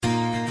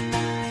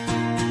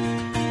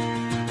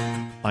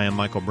I am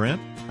Michael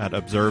Brent at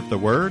Observe the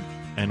Word,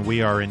 and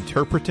we are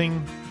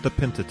interpreting the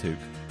Pentateuch.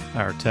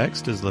 Our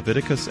text is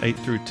Leviticus 8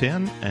 through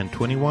 10 and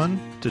 21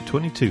 to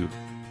 22.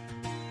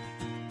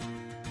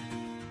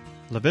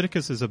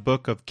 Leviticus is a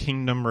book of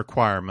kingdom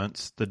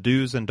requirements, the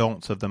do's and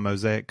don'ts of the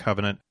Mosaic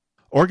covenant,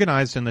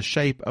 organized in the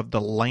shape of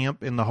the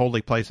lamp in the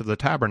holy place of the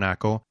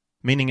tabernacle,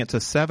 meaning it's a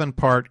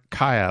 7-part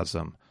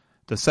chiasm.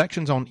 The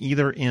sections on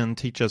either end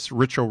teach us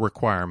ritual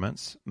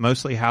requirements,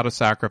 mostly how to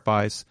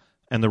sacrifice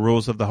and the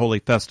rules of the holy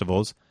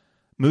festivals.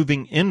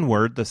 Moving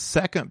inward, the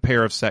second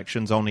pair of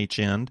sections on each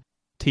end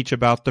teach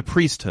about the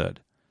priesthood.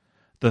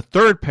 The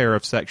third pair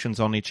of sections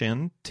on each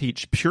end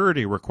teach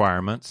purity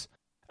requirements,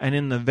 and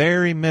in the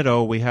very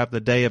middle we have the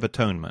Day of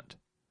Atonement.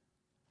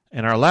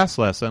 In our last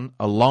lesson,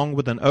 along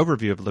with an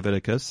overview of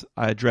Leviticus,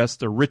 I addressed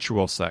the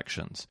ritual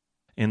sections.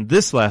 In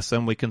this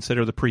lesson, we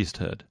consider the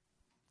priesthood.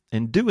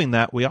 In doing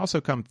that, we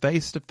also come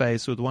face to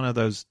face with one of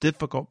those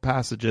difficult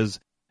passages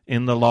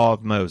in the law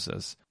of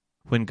Moses,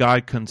 when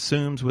God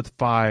consumes with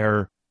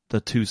fire the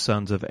 2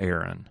 sons of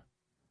Aaron.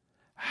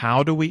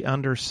 How do we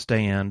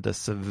understand the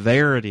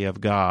severity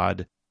of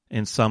God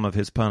in some of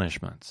his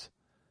punishments?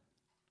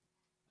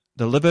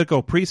 The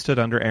Levitical priesthood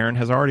under Aaron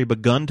has already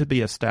begun to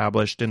be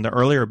established in the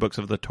earlier books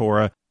of the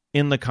Torah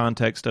in the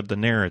context of the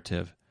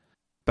narrative.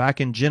 Back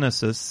in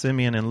Genesis,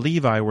 Simeon and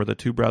Levi were the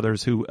 2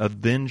 brothers who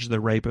avenged the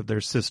rape of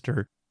their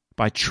sister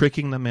by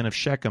tricking the men of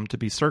Shechem to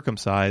be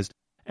circumcised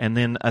and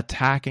then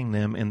attacking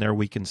them in their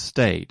weakened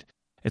state.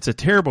 It's a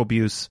terrible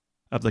abuse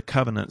of the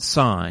covenant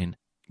sign.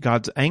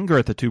 God's anger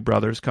at the 2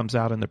 brothers comes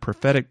out in the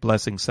prophetic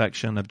blessing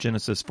section of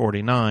Genesis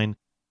 49.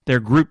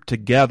 They're grouped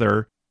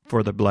together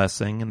for the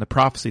blessing, and the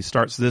prophecy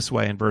starts this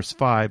way in verse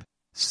 5.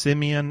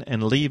 Simeon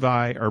and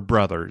Levi are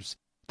brothers.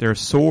 Their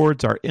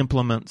swords are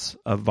implements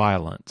of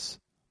violence.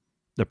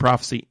 The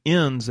prophecy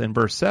ends in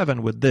verse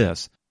 7 with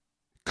this.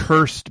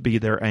 Cursed be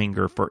their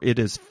anger, for it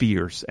is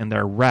fierce, and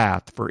their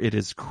wrath, for it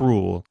is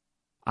cruel.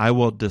 I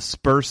will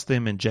disperse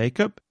them in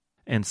Jacob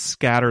and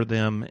scatter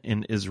them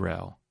in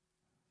Israel.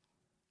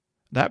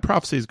 That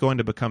prophecy is going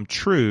to become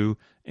true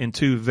in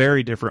 2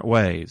 very different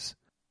ways.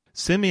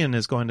 Simeon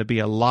is going to be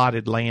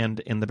allotted land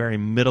in the very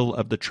middle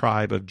of the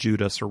tribe of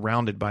Judah,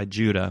 surrounded by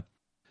Judah.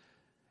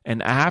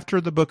 And after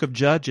the book of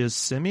Judges,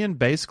 Simeon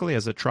basically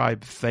as a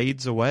tribe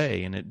fades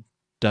away, and it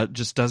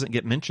just doesn't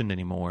get mentioned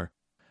anymore.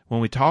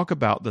 When we talk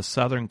about the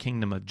southern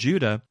kingdom of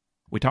Judah,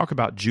 we talk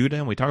about Judah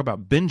and we talk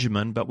about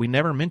Benjamin, but we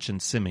never mention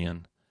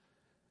Simeon.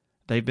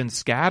 They've been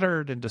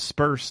scattered and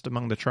dispersed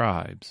among the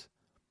tribes.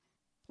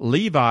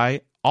 Levi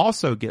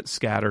also gets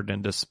scattered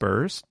and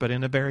dispersed, but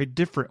in a very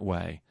different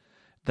way.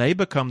 They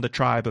become the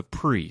tribe of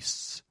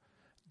priests.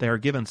 They are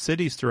given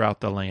cities throughout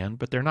the land,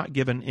 but they're not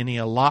given any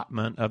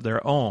allotment of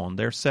their own.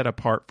 They're set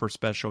apart for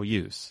special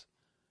use.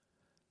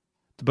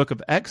 The book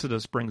of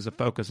Exodus brings the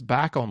focus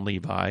back on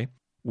Levi,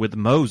 with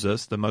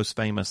Moses, the most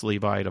famous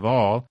Levite of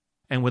all,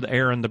 and with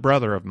Aaron, the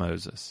brother of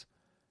Moses.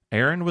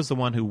 Aaron was the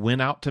one who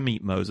went out to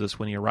meet Moses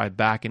when he arrived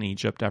back in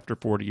Egypt after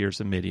 40 years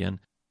in Midian.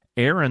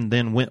 Aaron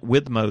then went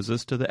with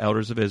Moses to the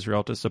elders of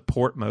Israel to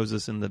support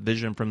Moses in the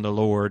vision from the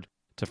Lord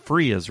to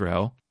free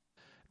Israel.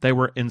 They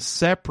were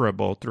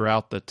inseparable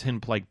throughout the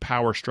 10-plague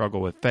power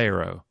struggle with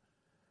Pharaoh.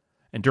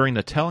 And during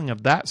the telling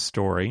of that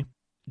story,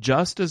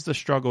 just as the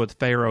struggle with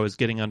Pharaoh is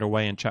getting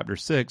underway in chapter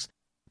 6,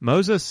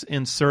 Moses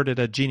inserted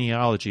a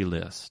genealogy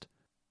list.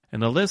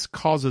 And the list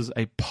causes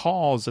a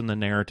pause in the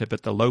narrative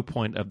at the low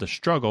point of the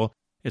struggle.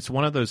 It's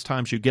one of those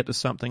times you get to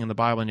something in the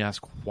Bible and you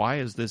ask, why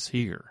is this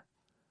here?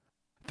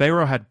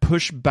 Pharaoh had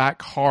pushed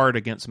back hard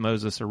against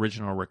Moses'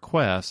 original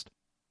request,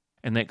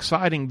 and the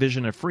exciting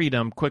vision of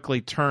freedom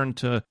quickly turned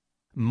to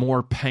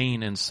more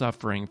pain and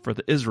suffering for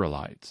the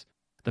Israelites.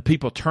 The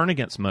people turn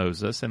against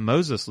Moses, and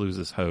Moses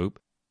loses hope.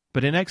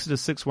 But in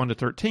Exodus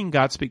 6:1-13,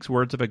 God speaks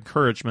words of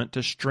encouragement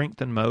to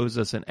strengthen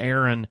Moses and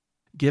Aaron,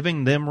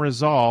 giving them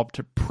resolve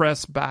to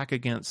press back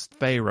against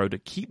Pharaoh, to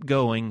keep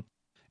going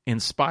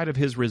in spite of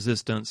his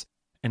resistance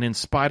and in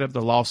spite of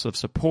the loss of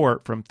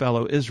support from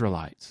fellow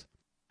Israelites.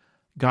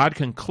 God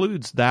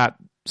concludes that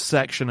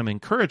section of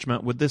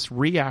encouragement with this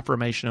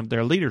reaffirmation of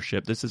their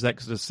leadership. This is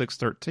Exodus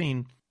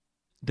 6:13.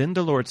 Then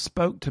the Lord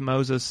spoke to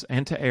Moses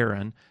and to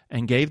Aaron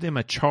and gave them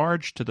a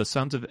charge to the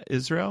sons of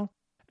Israel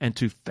and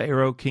to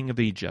Pharaoh king of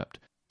Egypt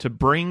to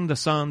bring the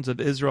sons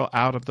of Israel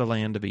out of the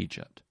land of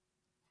Egypt.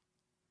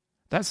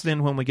 That's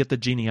then when we get the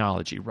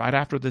genealogy, right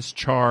after this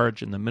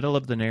charge in the middle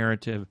of the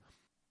narrative.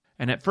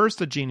 And at first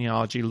the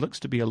genealogy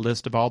looks to be a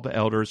list of all the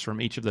elders from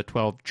each of the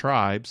 12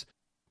 tribes,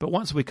 but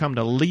once we come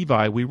to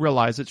Levi, we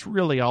realize it's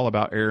really all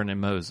about Aaron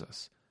and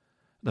Moses.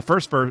 The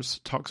first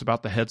verse talks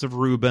about the heads of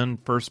Reuben,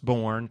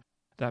 firstborn.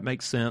 That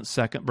makes sense.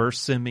 Second verse,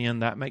 Simeon.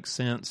 That makes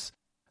sense.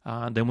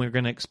 Then we're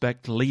going to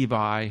expect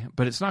Levi,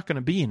 but it's not going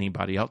to be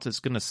anybody else. It's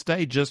going to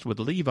stay just with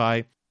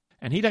Levi,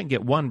 and he doesn't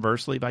get 1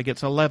 verse. Levi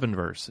gets 11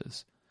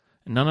 verses.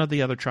 None of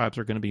the other tribes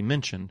are going to be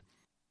mentioned.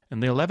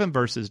 And the 11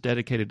 verses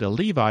dedicated to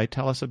Levi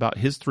tell us about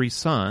his 3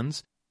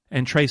 sons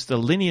and trace the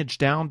lineage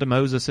down to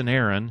Moses and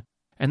Aaron,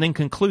 and then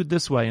conclude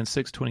this way in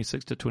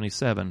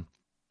 6:26-27.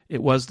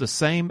 It was the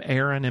same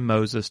Aaron and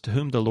Moses to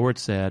whom the Lord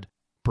said,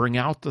 Bring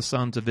out the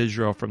sons of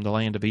Israel from the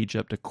land of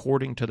Egypt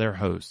according to their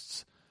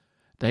hosts.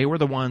 They were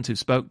the ones who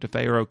spoke to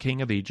Pharaoh,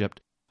 king of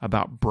Egypt,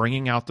 about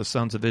bringing out the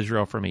sons of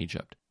Israel from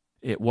Egypt.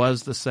 It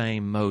was the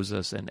same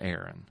Moses and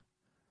Aaron.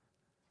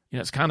 You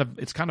know, it's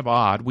kind of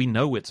odd. We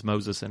know it's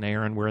Moses and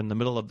Aaron. We're in the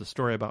middle of the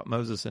story about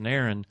Moses and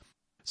Aaron.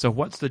 So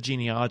what's the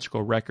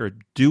genealogical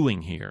record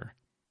doing here?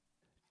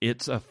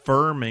 It's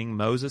affirming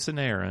Moses and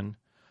Aaron,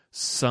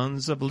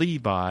 sons of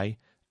Levi,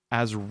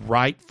 as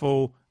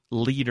rightful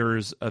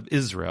leaders of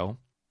Israel,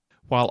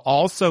 while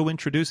also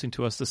introducing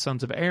to us the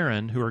sons of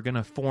Aaron who are going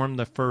to form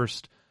the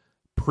first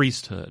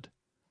priesthood.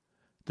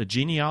 The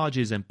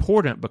genealogy is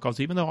important because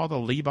even though all the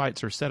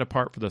Levites are set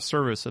apart for the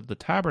service of the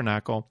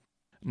tabernacle,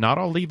 not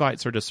all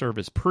Levites are to serve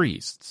as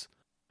priests.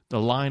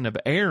 The line of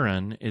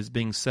Aaron is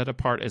being set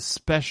apart as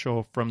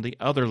special from the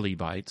other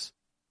Levites.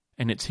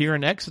 And it's here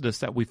in Exodus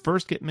that we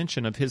first get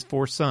mention of his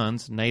 4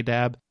 sons,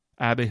 Nadab,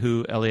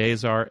 Abihu,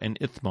 Eleazar, and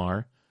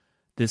Ithamar.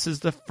 This is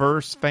the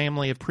first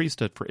family of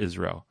priesthood for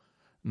Israel.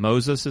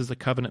 Moses is the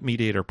covenant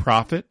mediator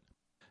prophet.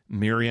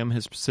 Miriam,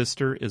 his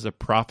sister, is a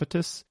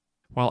prophetess,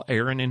 while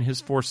Aaron and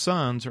his 4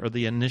 sons are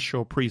the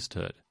initial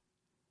priesthood.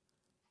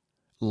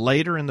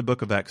 Later in the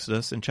book of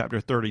Exodus, in chapter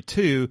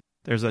 32,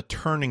 there's a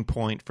turning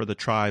point for the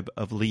tribe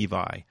of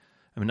Levi.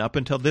 I mean, up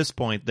until this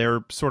point,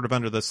 they're sort of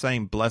under the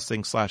same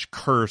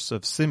blessing/curse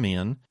of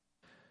Simeon.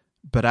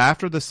 But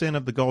after the sin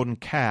of the golden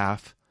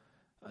calf,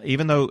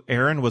 even though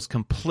Aaron was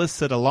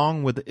complicit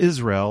along with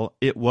Israel,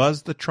 it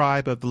was the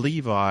tribe of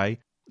Levi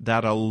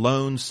that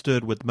alone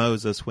stood with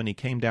Moses when he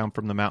came down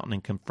from the mountain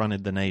and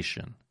confronted the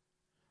nation.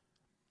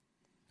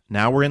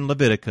 Now we're in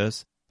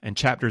Leviticus, and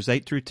chapters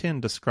 8 through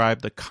 10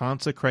 describe the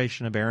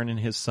consecration of Aaron and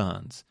his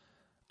sons.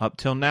 Up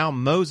till now,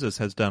 Moses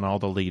has done all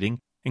the leading,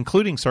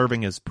 including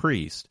serving as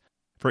priest.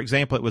 For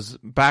example, it was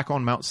back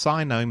on Mount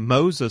Sinai,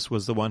 Moses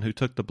was the one who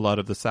took the blood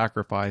of the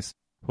sacrifice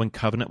when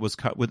covenant was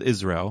cut with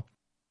Israel,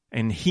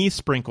 and he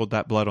sprinkled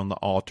that blood on the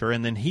altar,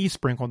 and then he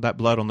sprinkled that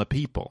blood on the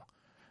people.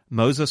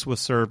 Moses was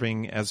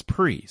serving as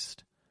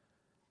priest.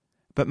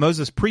 But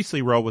Moses'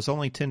 priestly role was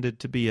only intended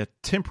to be a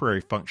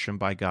temporary function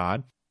by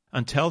God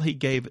until he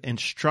gave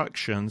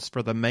instructions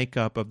for the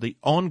makeup of the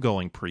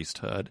ongoing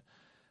priesthood,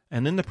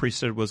 and then the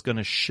priesthood was going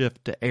to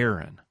shift to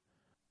Aaron.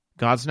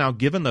 God's now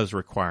given those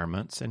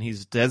requirements, and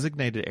he's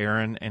designated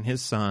Aaron and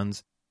his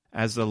sons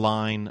as the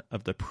line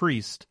of the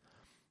priest,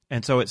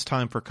 and so it's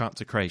time for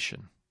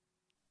consecration.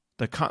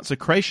 The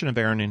consecration of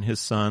Aaron and his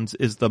sons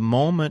is the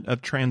moment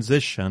of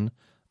transition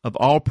of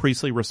all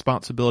priestly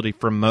responsibility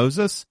from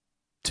Moses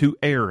to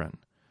Aaron.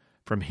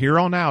 From here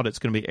on out, it's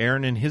going to be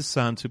Aaron and his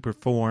sons who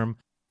perform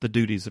the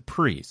duties of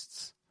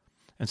priests.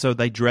 And so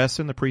they dress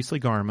in the priestly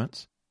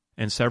garments,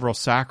 and several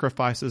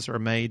sacrifices are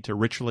made to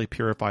ritually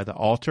purify the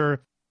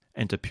altar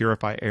and to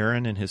purify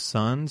Aaron and his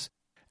sons,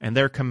 and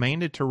they're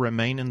commanded to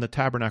remain in the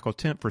tabernacle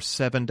tent for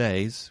 7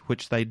 days,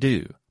 which they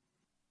do.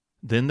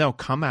 Then they'll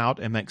come out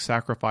and make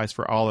sacrifice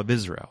for all of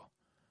Israel,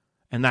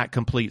 and that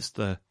completes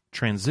the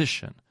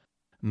transition.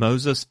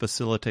 Moses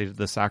facilitated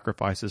the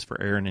sacrifices for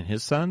Aaron and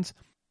his sons.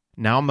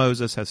 Now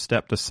Moses has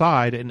stepped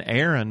aside, and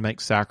Aaron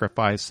makes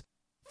sacrifice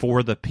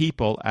for the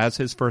people as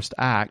his first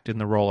act in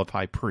the role of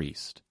high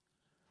priest.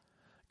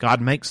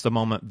 God makes the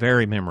moment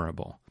very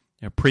memorable.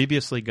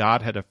 Previously,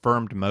 God had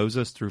affirmed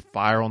Moses through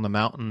fire on the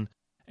mountain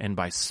and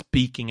by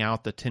speaking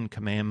out the 10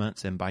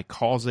 Commandments and by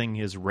causing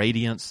his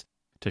radiance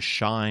to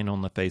shine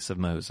on the face of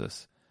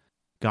Moses.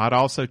 God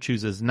also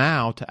chooses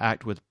now to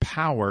act with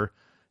power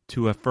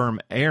to affirm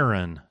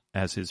Aaron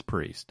as his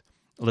priest.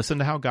 Listen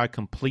to how God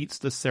completes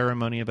the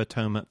ceremony of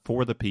atonement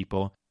for the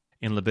people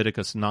in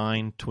Leviticus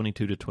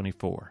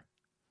 9:22-24.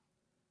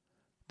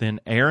 Then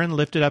Aaron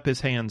lifted up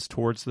his hands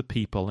towards the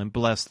people and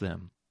blessed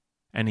them.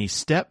 And he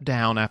stepped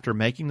down after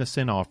making the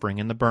sin offering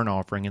and the burnt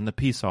offering and the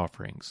peace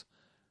offerings.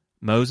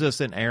 Moses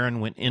and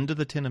Aaron went into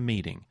the tent of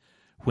meeting.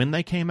 When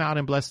they came out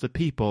and blessed the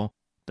people,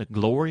 the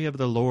glory of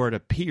the Lord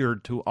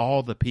appeared to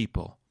all the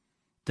people.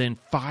 Then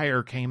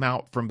fire came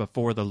out from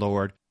before the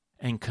Lord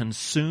and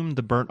consumed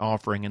the burnt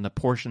offering and the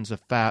portions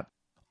of fat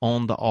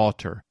on the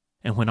altar.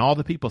 And when all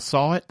the people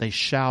saw it, they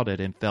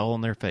shouted and fell on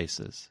their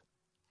faces.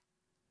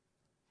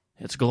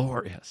 It's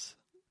glorious.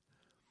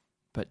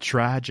 But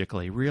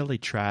tragically, really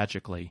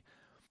tragically,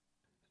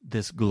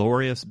 this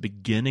glorious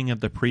beginning of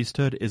the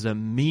priesthood is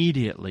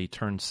immediately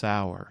turned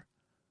sour.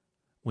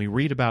 We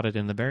read about it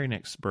in the very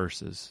next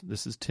verses.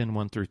 This is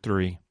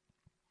 10:1-3.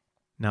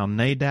 Now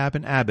Nadab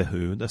and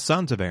Abihu, the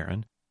sons of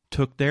Aaron,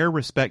 took their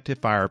respective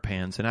fire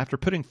pans, and after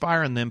putting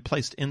fire in them,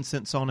 placed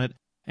incense on it,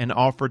 and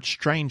offered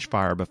strange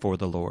fire before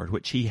the Lord,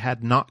 which he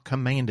had not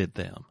commanded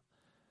them.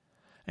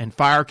 And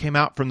fire came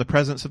out from the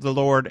presence of the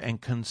Lord, and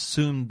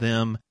consumed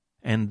them,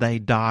 and they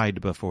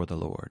died before the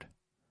Lord.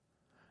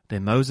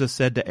 Then Moses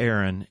said to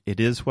Aaron, "It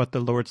is what the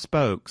Lord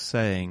spoke,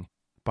 saying,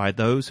 By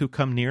those who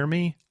come near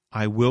me,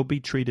 I will be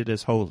treated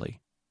as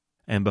holy,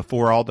 and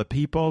before all the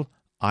people,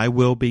 I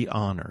will be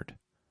honored."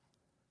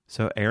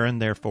 So Aaron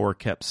therefore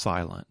kept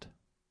silent.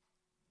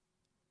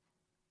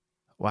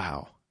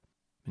 Wow.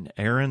 And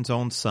Aaron's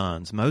own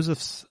sons,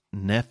 Moses'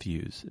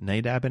 nephews,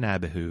 Nadab and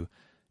Abihu,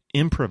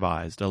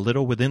 improvised a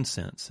little with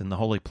incense in the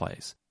holy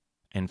place,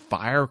 and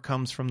fire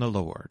comes from the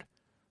Lord,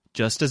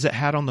 just as it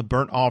had on the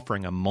burnt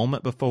offering a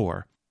moment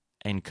before,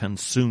 and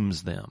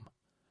consumes them.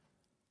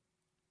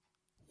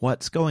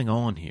 What's going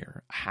on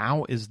here?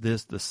 How is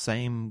this the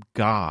same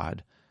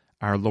God,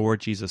 our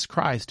Lord Jesus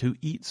Christ, who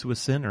eats with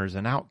sinners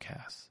and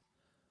outcasts,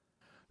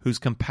 who's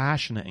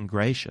compassionate and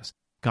gracious?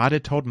 God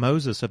had told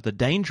Moses of the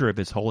danger of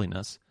his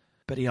holiness,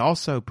 but he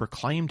also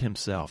proclaimed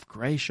himself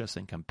gracious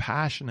and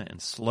compassionate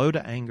and slow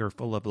to anger,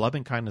 full of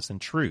loving kindness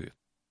and truth.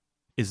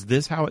 Is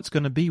this how it's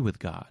going to be with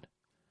God?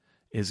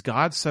 Is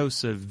God so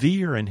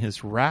severe in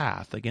his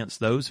wrath against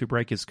those who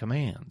break his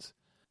commands?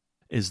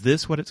 Is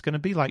this what it's going to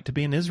be like to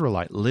be an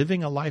Israelite,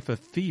 living a life of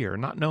fear,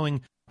 not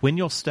knowing when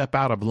you'll step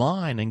out of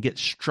line and get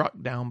struck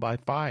down by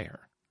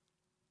fire?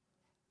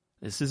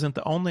 This isn't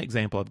the only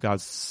example of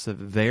God's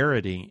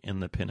severity in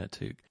the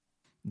Pentateuch.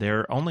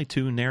 There are only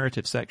 2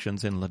 narrative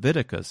sections in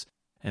Leviticus,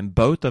 and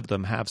both of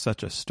them have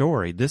such a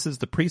story. This is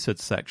the priesthood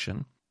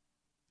section.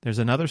 There's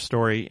another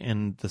story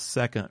in the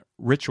second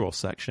ritual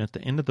section at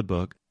the end of the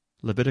book.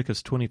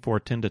 Leviticus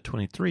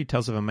 24:10-23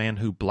 tells of a man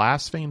who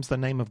blasphemes the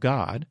name of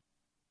God,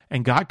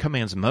 and God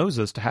commands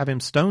Moses to have him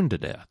stoned to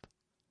death.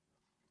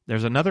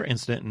 There's another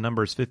incident in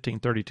Numbers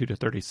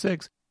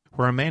 15:32-36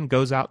 where a man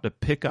goes out to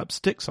pick up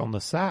sticks on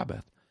the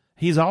Sabbath.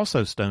 He's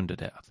also stoned to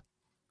death.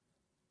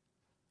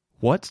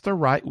 What's the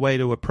right way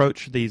to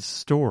approach these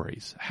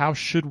stories? How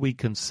should we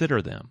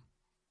consider them?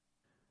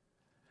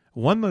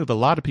 One move a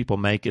lot of people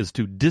make is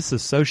to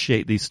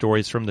disassociate these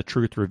stories from the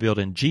truth revealed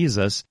in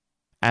Jesus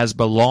as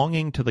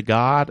belonging to the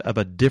God of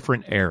a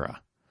different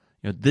era.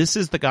 This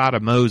is the God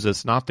of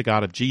Moses, not the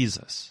God of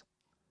Jesus.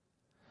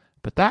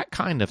 But that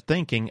kind of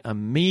thinking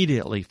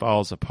immediately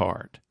falls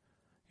apart.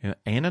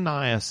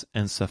 Ananias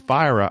and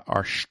Sapphira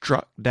are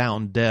struck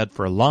down dead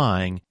for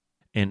lying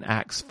in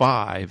Acts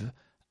 5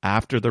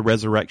 after the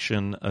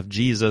resurrection of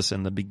Jesus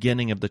and the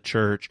beginning of the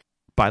church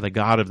by the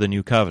God of the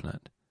New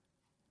Covenant.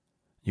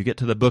 You get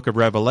to the book of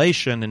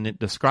Revelation, and it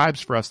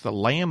describes for us the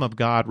Lamb of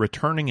God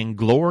returning in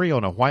glory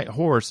on a white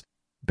horse,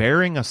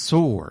 bearing a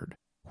sword,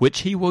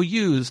 which he will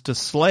use to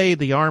slay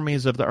the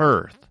armies of the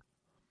earth.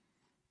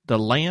 The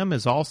Lamb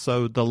is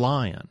also the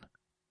lion.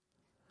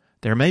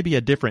 There may be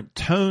a different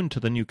tone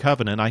to the New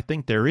Covenant, I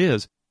think there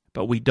is,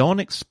 but we don't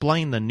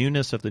explain the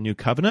newness of the New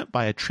Covenant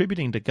by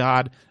attributing to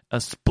God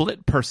a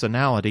split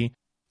personality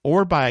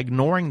or by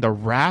ignoring the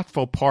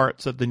wrathful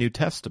parts of the New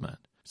Testament.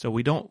 So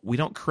we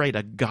don't create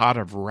a God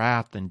of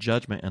wrath and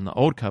judgment in the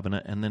Old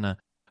Covenant and then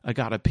a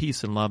God of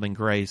peace and love and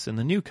grace in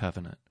the New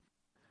Covenant.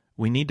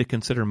 We need to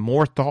consider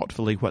more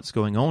thoughtfully what's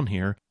going on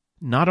here,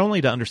 not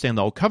only to understand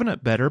the Old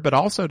Covenant better, but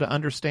also to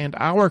understand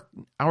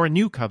our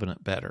New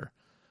Covenant better.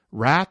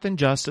 Wrath and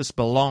justice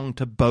belong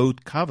to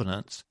both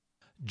covenants,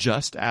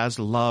 just as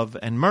love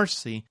and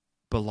mercy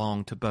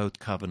belong to both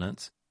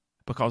covenants,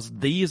 because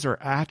these are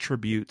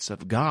attributes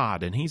of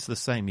God, and he's the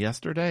same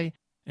yesterday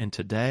and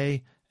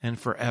today and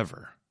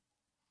forever.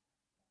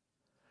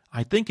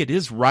 I think it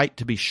is right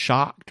to be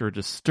shocked or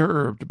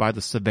disturbed by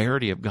the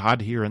severity of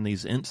God here in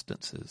these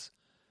instances.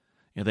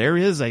 There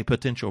is a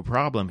potential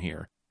problem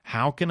here.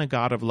 How can a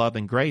God of love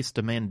and grace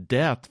demand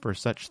death for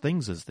such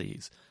things as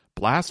these?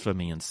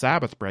 Blasphemy and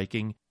Sabbath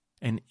breaking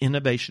and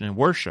innovation in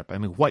worship. I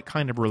mean, what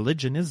kind of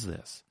religion is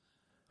this?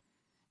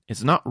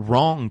 It's not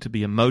wrong to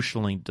be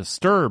emotionally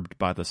disturbed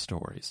by the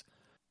stories.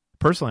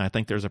 Personally, I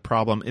think there's a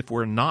problem if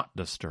we're not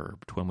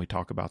disturbed when we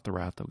talk about the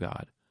wrath of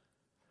God.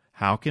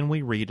 How can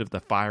we read of the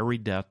fiery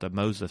death of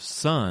Moses'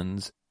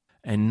 sons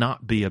and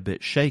not be a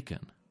bit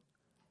shaken?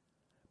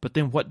 But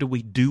then what do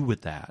we do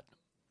with that?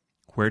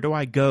 Where do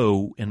I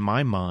go in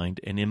my mind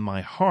and in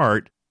my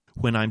heart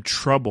when I'm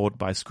troubled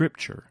by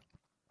Scripture?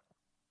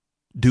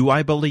 Do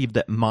I believe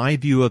that my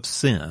view of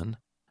sin,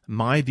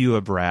 my view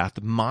of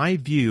wrath, my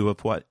view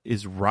of what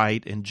is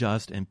right and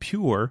just and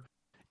pure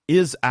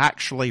is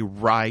actually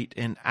right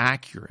and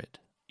accurate?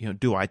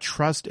 Do I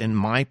trust in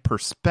my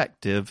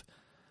perspective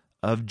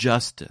of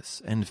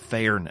justice and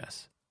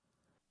fairness?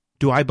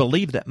 Do I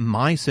believe that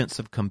my sense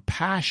of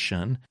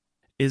compassion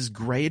is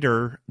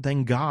greater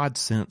than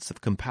God's sense of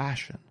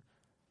compassion?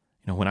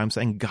 When I'm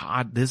saying,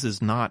 God, this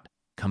is not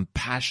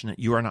compassionate,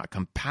 you are not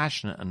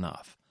compassionate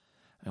enough.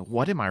 And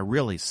what am I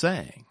really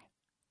saying?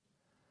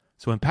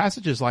 So when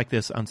passages like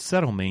this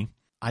unsettle me,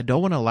 I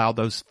don't want to allow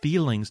those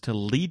feelings to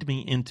lead me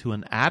into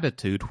an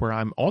attitude where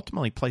I'm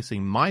ultimately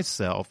placing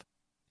myself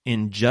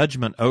in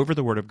judgment over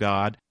the Word of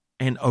God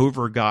and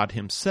over God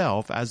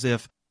himself, as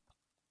if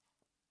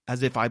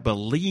I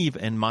believe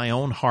in my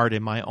own heart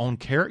and my own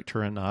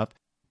character enough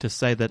to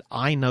say that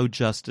I know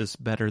justice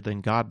better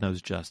than God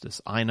knows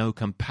justice. I know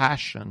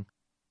compassion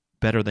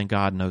better than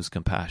God knows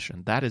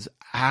compassion. That is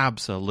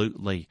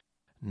absolutely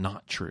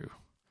not true.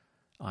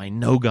 I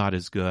know God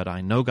is good. I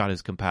know God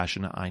is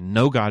compassionate. I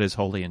know God is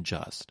holy and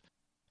just.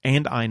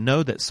 And I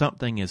know that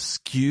something is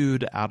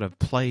skewed out of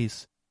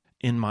place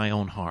in my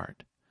own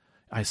heart.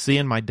 I see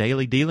in my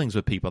daily dealings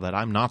with people that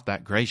I'm not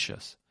that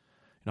gracious.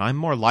 I'm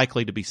more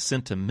likely to be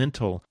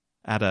sentimental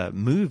at a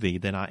movie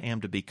than I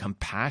am to be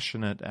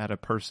compassionate at a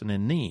person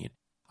in need.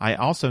 I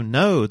also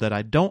know that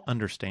I don't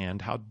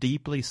understand how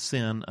deeply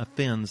sin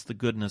offends the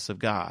goodness of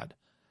God.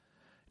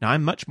 Now,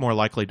 I'm much more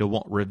likely to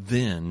want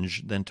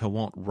revenge than to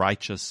want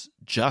righteous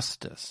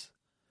justice.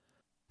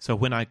 So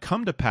when I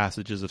come to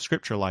passages of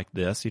Scripture like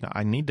this,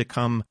 I need to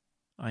come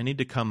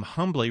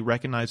humbly,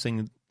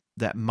 recognizing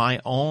that my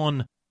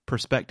own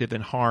perspective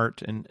and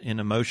heart and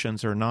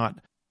emotions are not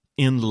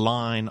in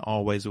line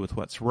always with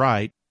what's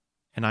right,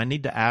 and I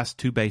need to ask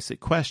two basic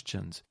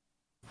questions.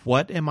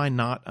 What am I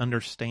not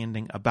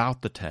understanding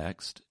about the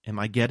text? Am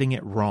I getting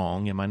it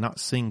wrong? Am I not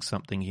seeing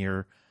something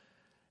here?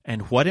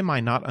 And what am I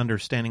not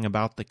understanding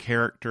about the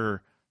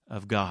character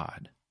of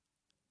God?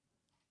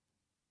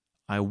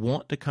 I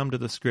want to come to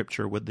the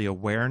Scripture with the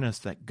awareness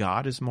that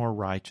God is more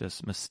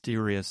righteous,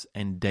 mysterious,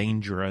 and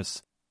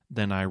dangerous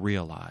than I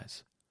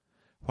realize,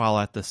 while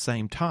at the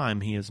same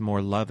time He is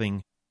more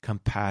loving,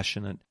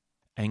 compassionate,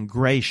 and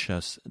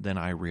gracious than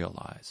I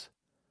realize.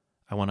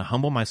 I want to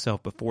humble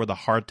myself before the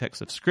hard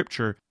texts of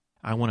Scripture.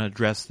 I want to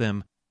address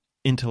them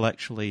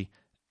intellectually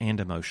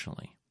and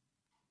emotionally.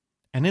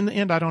 And in the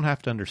end, I don't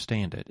have to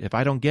understand it. If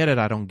I don't get it,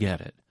 I don't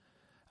get it.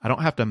 I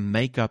don't have to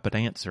make up an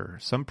answer.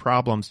 Some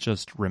problems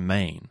just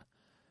remain.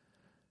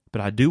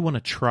 But I do want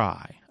to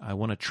try. I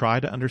want to try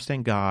to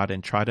understand God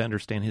and try to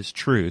understand His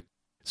truth.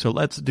 So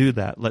let's do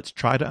that. Let's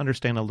try to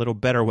understand a little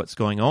better what's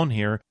going on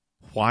here.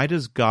 Why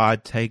does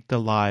God take the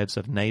lives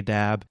of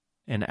Nadab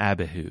and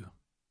Abihu?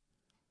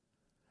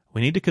 We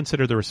need to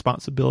consider the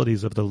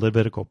responsibilities of the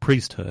Levitical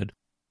priesthood.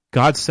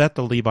 God set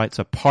the Levites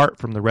apart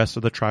from the rest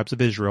of the tribes of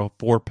Israel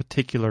for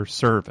particular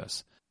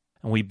service.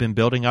 And we've been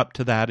building up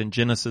to that in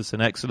Genesis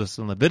and Exodus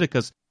and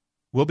Leviticus.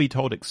 We'll be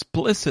told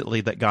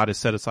explicitly that God has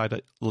set aside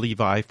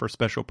Levi for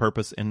special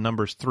purpose in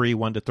Numbers 3,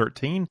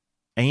 1-13,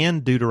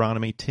 and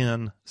Deuteronomy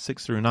 10,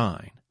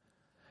 6-9.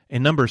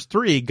 In Numbers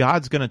 3,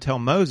 God's going to tell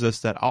Moses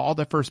that all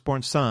the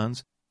firstborn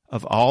sons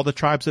of all the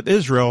tribes of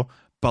Israel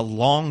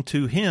belong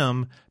to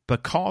him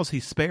because he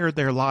spared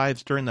their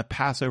lives during the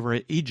Passover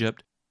at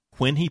Egypt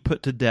when he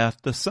put to death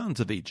the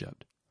sons of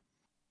Egypt.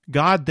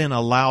 God then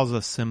allows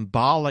a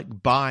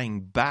symbolic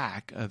buying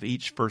back of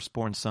each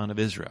firstborn son of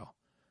Israel.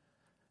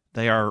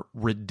 They are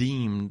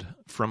redeemed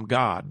from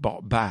God,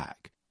 bought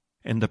back.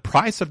 And the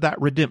price of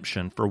that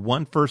redemption for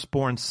one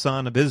firstborn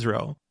son of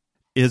Israel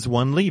is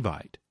one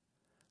Levite.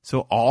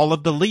 So all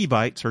of the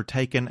Levites are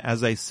taken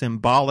as a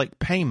symbolic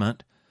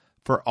payment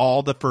for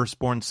all the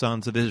firstborn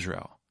sons of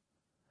Israel.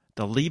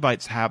 The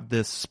Levites have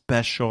this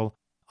special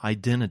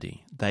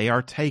identity. They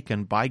are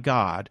taken by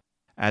God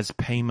as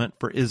payment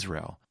for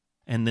Israel,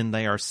 and then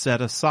they are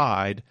set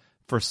aside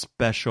for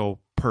special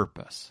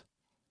purpose.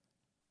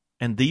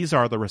 And these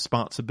are the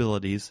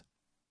responsibilities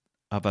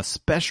of a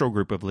special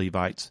group of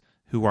Levites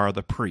who are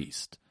the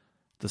priests,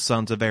 the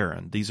sons of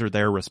Aaron. These are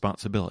their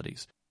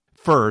responsibilities.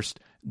 First,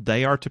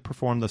 they are to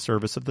perform the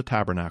service of the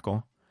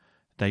tabernacle.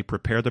 They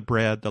prepare the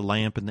bread, the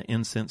lamp, and the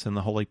incense in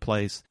the holy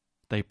place.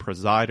 They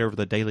preside over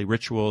the daily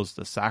rituals,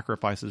 the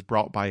sacrifices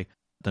brought by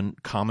the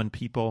common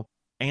people,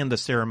 and the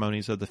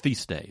ceremonies of the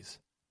feast days.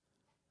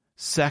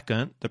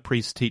 Second, the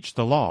priests teach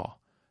the law.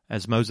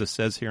 As Moses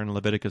says here in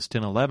Leviticus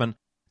 10:11,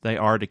 they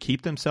are to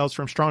keep themselves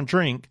from strong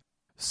drink,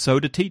 so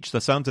to teach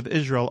the sons of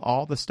Israel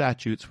all the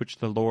statutes which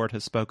the Lord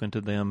has spoken to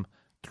them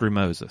through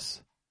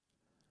Moses.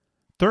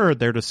 Third,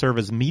 they're to serve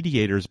as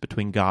mediators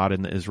between God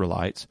and the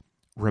Israelites,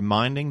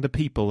 reminding the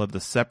people of the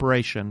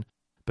separation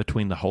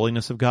between the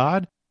holiness of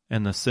God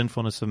and the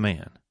sinfulness of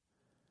man.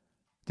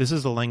 This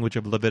is the language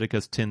of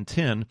Leviticus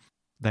 10:10.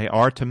 They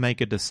are to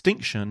make a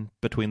distinction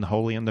between the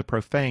holy and the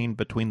profane,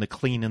 between the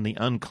clean and the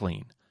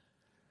unclean.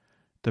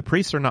 The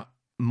priests are not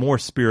more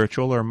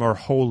spiritual or more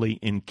holy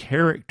in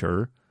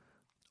character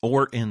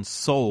or in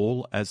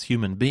soul as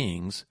human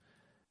beings.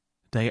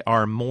 They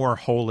are more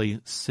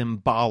holy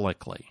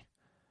symbolically.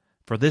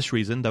 For this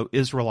reason, though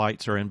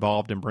Israelites are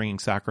involved in bringing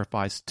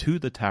sacrifice to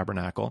the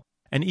tabernacle,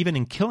 and even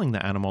in killing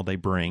the animal they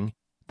bring,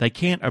 they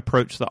can't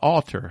approach the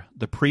altar.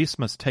 The priests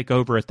must take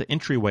over at the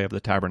entryway of the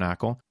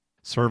tabernacle,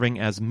 serving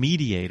as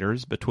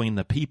mediators between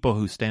the people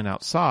who stand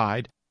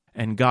outside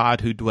and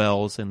God who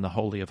dwells in the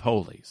Holy of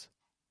Holies.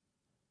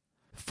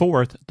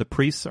 Fourth, the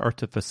priests are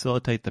to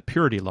facilitate the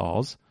purity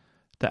laws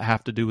that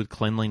have to do with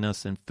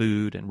cleanliness and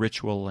food and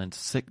ritual and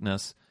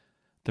sickness.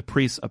 The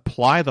priests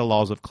apply the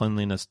laws of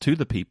cleanliness to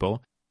the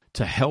people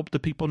to help the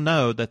people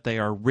know that they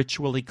are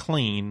ritually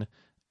clean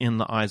in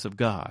the eyes of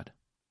God.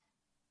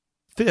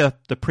 Fifth,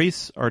 the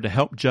priests are to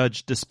help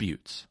judge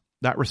disputes.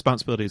 That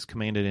responsibility is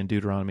commanded in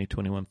Deuteronomy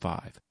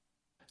 21:5.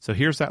 So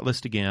here's that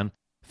list again.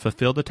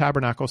 Fulfill the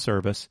tabernacle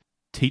service,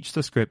 teach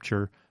the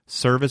scripture,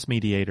 serve as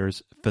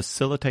mediators,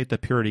 facilitate the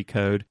purity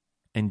code,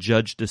 and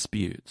judge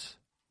disputes.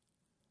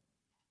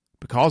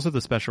 Because of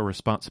the special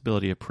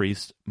responsibility of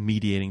priests,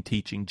 mediating,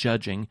 teaching,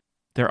 judging,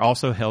 they're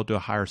also held to a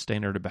higher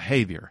standard of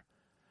behavior.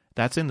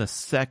 That's in the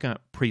second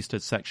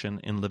priesthood section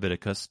in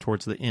Leviticus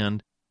towards the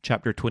end.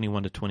 Chapter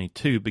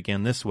 21-22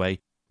 begin this way: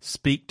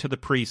 speak to the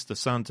priests, the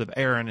sons of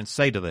Aaron, and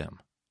say to them.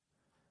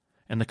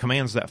 And the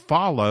commands that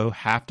follow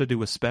have to do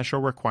with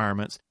special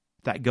requirements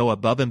that go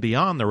above and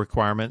beyond the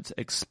requirements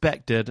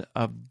expected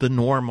of the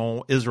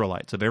normal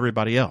Israelites, of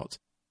everybody else.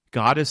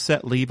 God has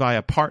set Levi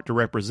apart to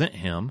represent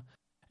him,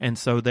 and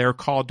so they're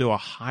called to a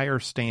higher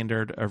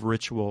standard of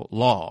ritual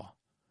law.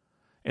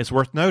 It's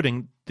worth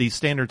noting these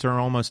standards are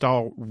almost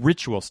all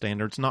ritual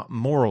standards, not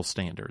moral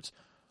standards.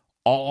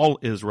 All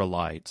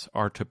Israelites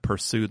are to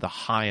pursue the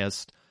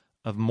highest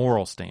of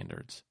moral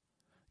standards.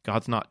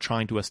 God's not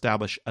trying to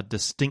establish a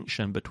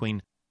distinction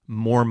between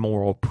more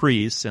moral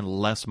priests and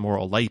less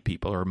moral lay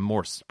people, or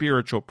more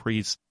spiritual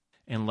priests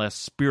and less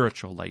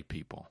spiritual lay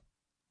people.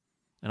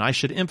 And I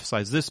should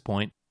emphasize this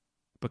point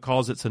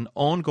because it's an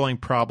ongoing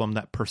problem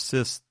that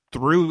persists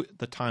through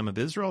the time of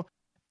Israel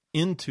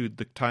into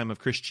the time of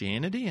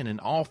Christianity and in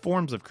all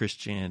forms of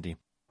Christianity.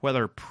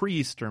 Whether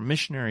priest or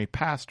missionary,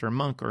 pastor,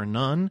 monk, or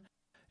nun,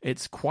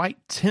 it's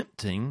quite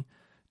tempting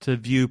to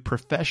view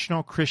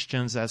professional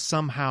Christians as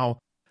somehow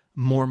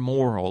more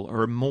moral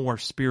or more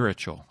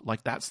spiritual,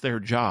 like that's their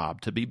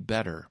job, to be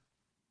better.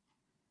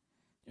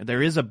 And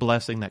there is a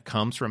blessing that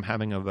comes from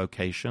having a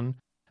vocation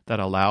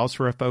that allows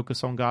for a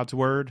focus on God's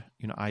Word.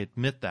 I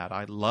admit that.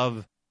 I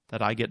love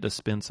that I get to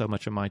spend so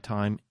much of my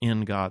time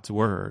in God's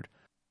Word,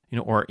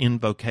 or in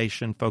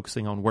vocation,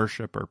 focusing on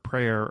worship or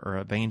prayer or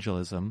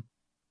evangelism.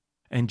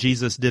 And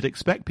Jesus did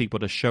expect people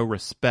to show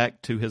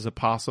respect to his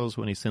apostles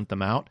when he sent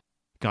them out.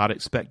 God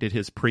expected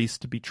his priests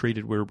to be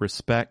treated with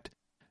respect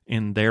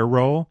in their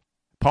role.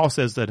 Paul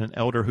says that an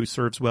elder who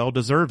serves well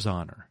deserves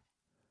honor.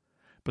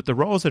 But the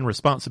roles and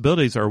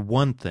responsibilities are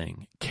one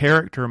thing.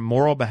 Character,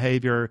 moral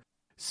behavior,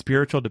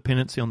 spiritual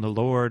dependency on the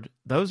Lord,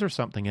 those are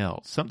something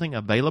else, something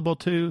available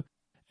to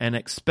and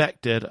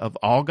expected of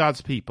all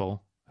God's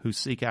people who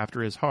seek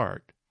after his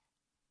heart.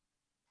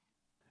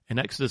 In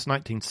Exodus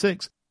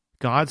 19:6,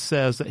 God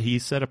says that he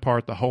set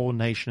apart the whole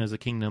nation as a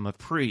kingdom of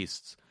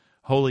priests,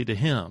 holy to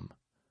him.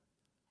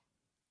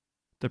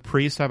 The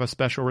priests have a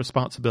special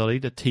responsibility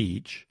to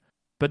teach,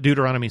 but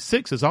Deuteronomy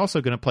 6 is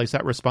also going to place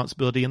that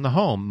responsibility in the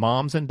home.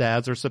 Moms and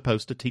dads are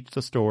supposed to teach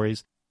the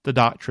stories, the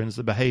doctrines,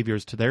 the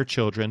behaviors to their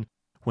children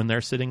when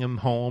they're sitting in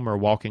home or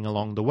walking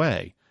along the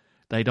way.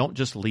 They don't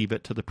just leave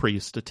it to the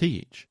priest to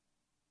teach.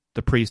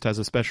 The priest has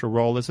a special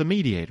role as a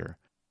mediator,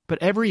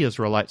 but every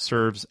Israelite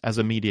serves as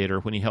a mediator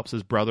when he helps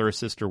his brother or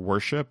sister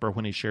worship or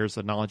when he shares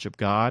the knowledge of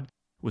God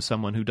with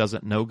someone who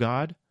doesn't know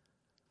God.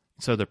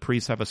 So the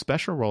priests have a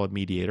special role of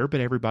mediator,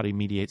 but everybody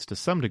mediates to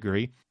some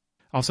degree.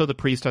 Also, the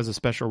priest has a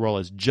special role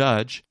as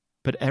judge,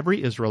 but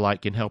every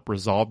Israelite can help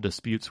resolve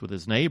disputes with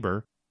his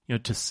neighbor,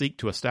 to seek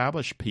to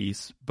establish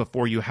peace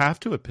before you have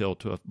to appeal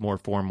to a more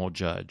formal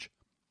judge.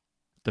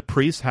 The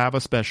priests have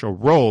a special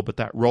role, but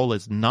that role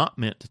is not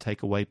meant to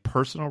take away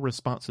personal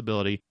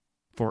responsibility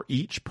for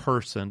each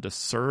person to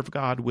serve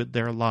God with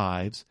their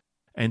lives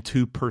and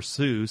to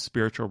pursue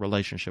spiritual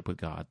relationship with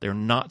God. They're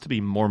not to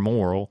be more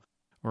moral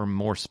or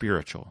more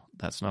spiritual.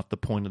 That's not the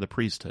point of the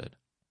priesthood.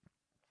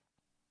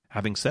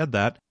 Having said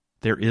that,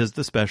 there is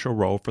the special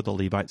role for the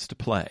Levites to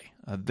play,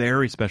 a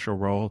very special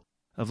role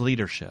of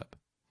leadership.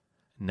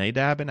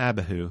 Nadab and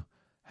Abihu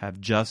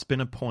have just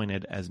been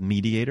appointed as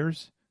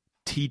mediators,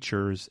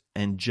 teachers,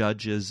 and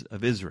judges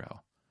of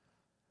Israel.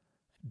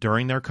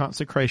 During their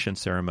consecration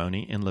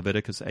ceremony in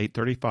Leviticus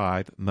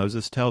 8:35,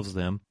 Moses tells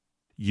them,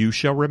 "You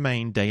shall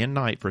remain day and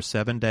night for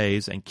 7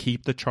 days and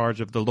keep the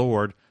charge of the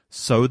Lord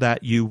so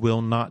that you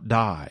will not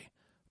die,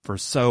 for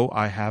so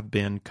I have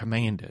been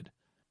commanded."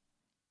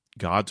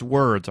 God's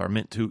words are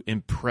meant to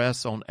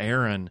impress on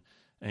Aaron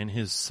and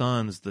his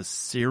sons the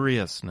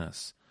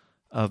seriousness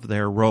of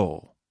their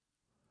role.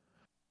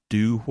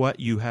 Do what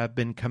you have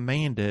been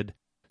commanded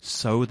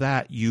so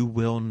that you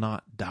will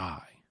not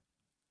die.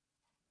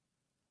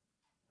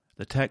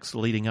 The text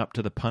leading up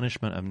to the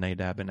punishment of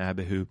Nadab and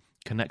Abihu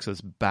connects us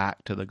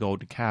back to the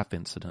golden calf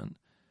incident.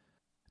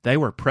 They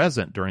were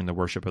present during the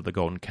worship of the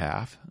golden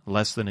calf.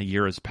 Less than a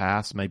year has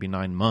passed, maybe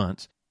 9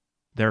 months.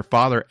 Their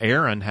father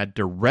Aaron had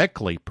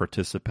directly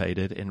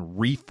participated in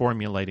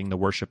reformulating the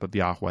worship of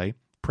Yahweh,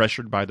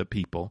 pressured by the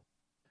people.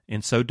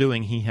 In so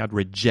doing, he had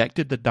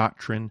rejected the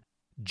doctrine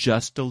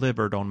just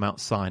delivered on Mount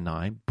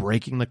Sinai,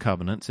 breaking the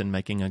covenants and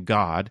making a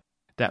god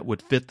that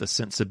would fit the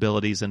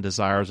sensibilities and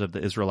desires of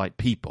the Israelite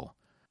people.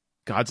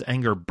 God's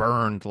anger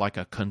burned like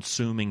a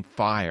consuming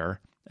fire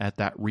at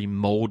that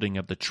remolding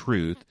of the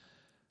truth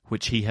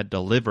which he had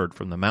delivered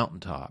from the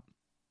mountaintop.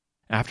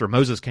 After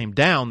Moses came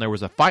down, there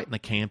was a fight in the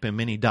camp and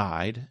many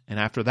died. And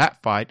after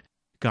that fight,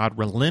 God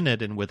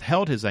relented and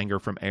withheld his anger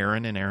from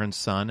Aaron and Aaron's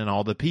son and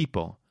all the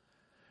people.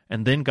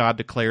 And then God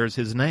declares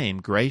his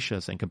name,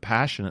 gracious and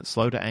compassionate,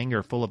 slow to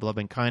anger, full of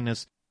loving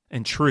kindness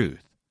and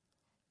truth.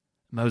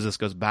 Moses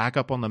goes back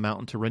up on the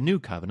mountain to renew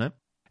covenant.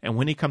 And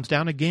when he comes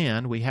down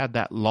again, we had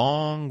that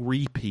long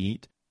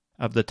repeat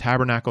of the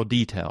tabernacle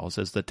details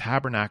as the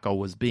tabernacle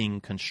was being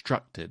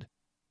constructed.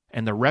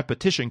 And the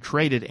repetition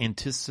created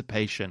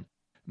anticipation,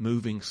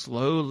 moving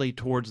slowly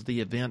towards the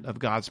event of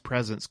God's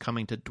presence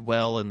coming to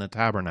dwell in the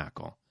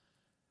tabernacle.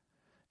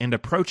 And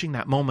approaching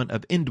that moment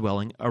of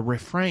indwelling, a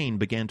refrain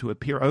began to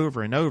appear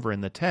over and over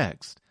in the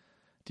text.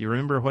 Do you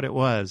remember what it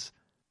was?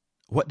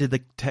 What did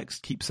the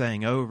text keep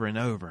saying over and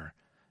over?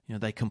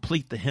 They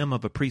complete the hem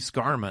of a priest's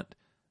garment,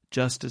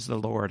 just as the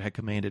Lord had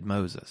commanded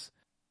Moses.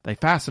 They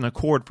fasten a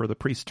cord for the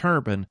priest's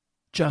turban,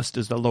 just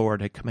as the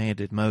Lord had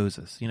commanded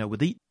Moses.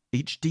 With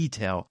each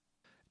detail,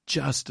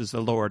 just as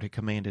the Lord had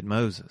commanded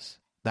Moses.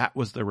 That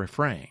was the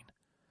refrain.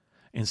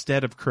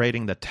 Instead of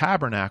creating the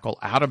tabernacle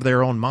out of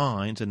their own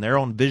minds and their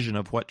own vision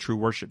of what true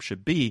worship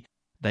should be,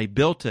 they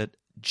built it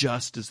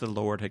just as the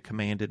Lord had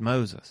commanded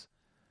Moses.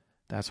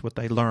 That's what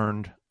they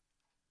learned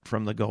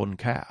from the golden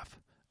calf.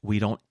 We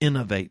don't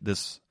innovate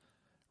this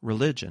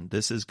religion.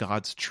 This is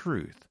God's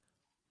truth.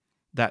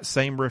 That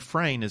same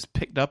refrain is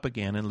picked up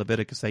again in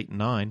Leviticus 8 and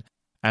 9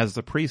 as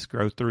the priests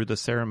go through the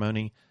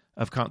ceremony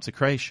of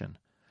consecration.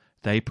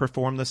 They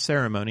perform the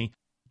ceremony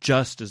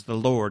just as the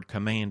Lord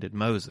commanded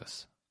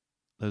Moses.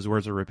 Those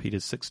words are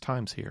repeated 6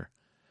 times here.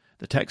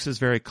 The text is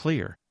very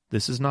clear.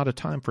 This is not a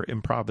time for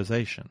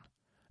improvisation.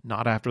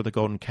 Not after the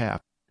golden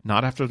calf.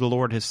 Not after the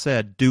Lord has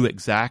said, do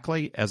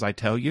exactly as I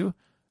tell you,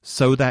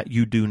 so that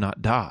you do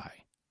not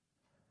die.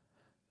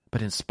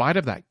 But in spite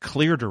of that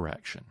clear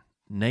direction,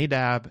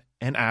 Nadab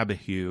and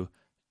Abihu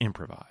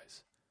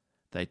improvise.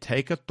 They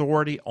take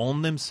authority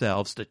on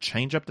themselves to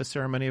change up the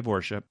ceremony of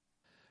worship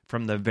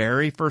from the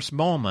very first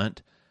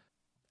moment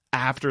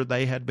after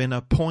they had been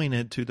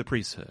appointed to the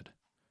priesthood.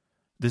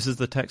 This is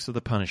the text of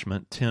the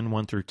punishment,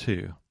 10:1 through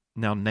 2.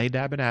 Now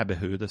Nadab and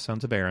Abihu, the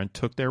sons of Aaron,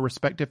 took their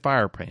respective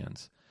fire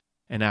pans,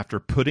 and after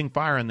putting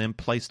fire in them,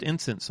 placed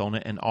incense on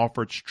it, and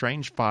offered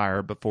strange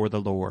fire before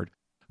the Lord,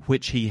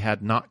 which he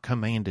had not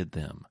commanded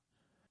them.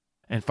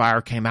 And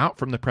fire came out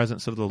from the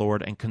presence of the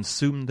Lord and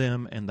consumed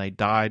them, and they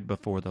died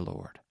before the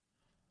Lord.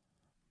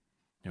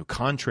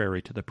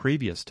 Contrary to the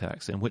previous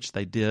text, in which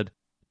they did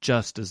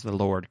just as the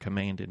Lord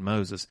commanded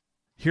Moses,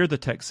 here the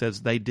text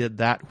says they did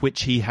that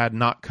which he had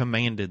not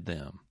commanded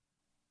them.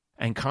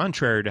 And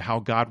contrary to how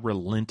God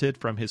relented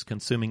from his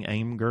consuming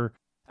anger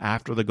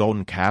after the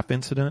golden calf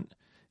incident,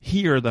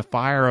 here the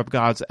fire of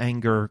God's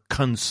anger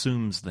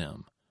consumes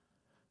them.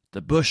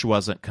 The bush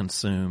wasn't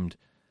consumed.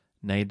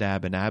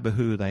 Nadab and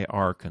Abihu, they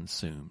are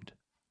consumed.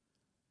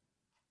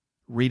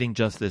 Reading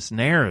just this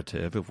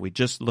narrative, if we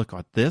just look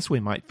at this, we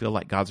might feel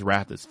like God's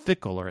wrath is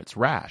fickle or it's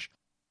rash.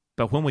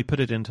 But when we put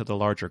it into the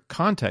larger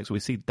context, we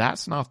see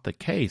that's not the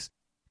case.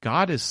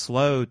 God is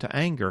slow to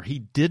anger. He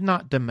did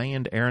not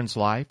demand Aaron's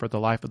life or the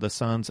life of the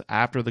sons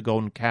after the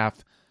golden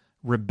calf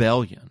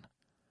rebellion.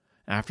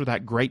 After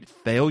that great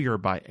failure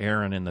by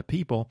Aaron and the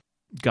people,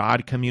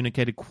 God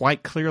communicated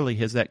quite clearly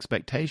his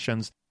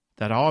expectations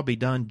that all be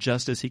done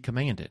just as he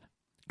commanded.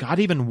 God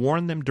even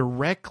warned them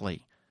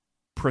directly,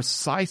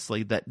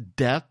 precisely, that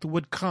death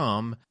would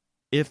come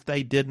if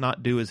they did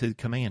not do as he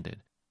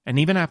commanded. And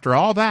even after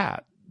all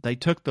that, they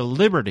took the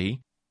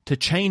liberty to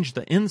change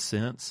the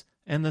incense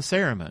and the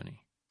ceremony.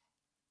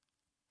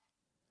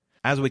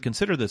 As we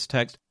consider this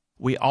text,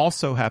 we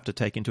also have to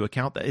take into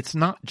account that it's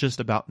not just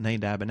about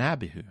Nadab and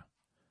Abihu.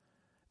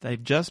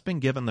 They've just been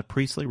given the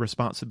priestly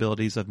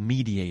responsibilities of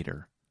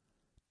mediator,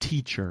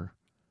 teacher,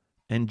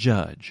 and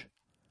judge.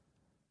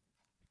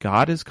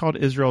 God has called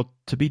Israel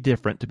to be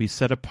different, to be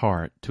set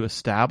apart, to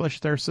establish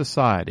their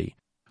society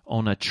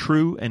on a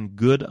true and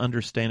good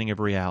understanding of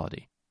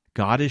reality.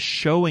 God is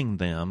showing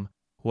them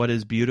what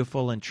is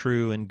beautiful and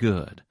true and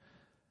good.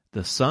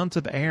 The sons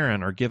of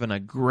Aaron are given a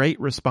great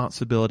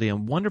responsibility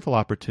and wonderful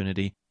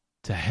opportunity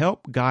to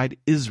help guide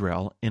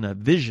Israel in a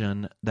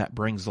vision that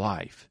brings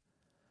life.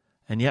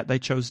 And yet they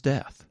chose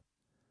death.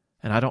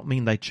 And I don't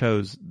mean they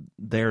chose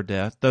their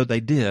death, though they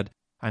did.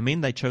 I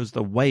mean they chose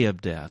the way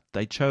of death.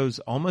 They chose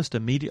almost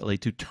immediately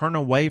to turn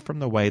away from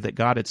the way that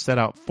God had set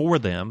out for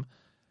them,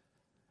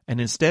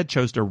 and instead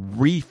chose to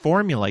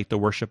reformulate the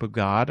worship of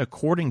God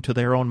according to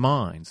their own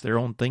minds, their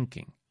own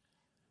thinking.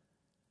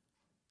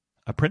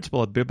 A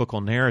principle of biblical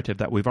narrative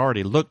that we've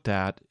already looked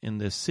at in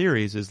this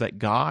series is that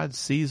God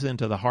sees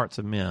into the hearts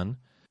of men,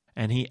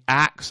 and he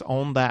acts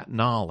on that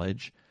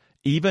knowledge,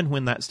 even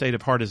when that state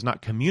of heart is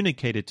not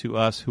communicated to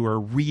us who are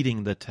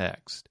reading the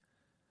text.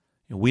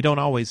 We don't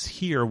always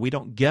hear, we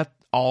don't get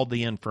all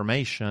the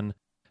information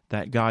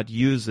that God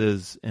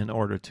uses in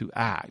order to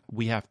act.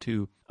 We have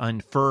to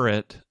infer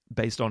it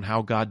based on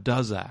how God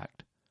does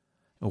act.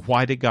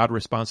 Why did God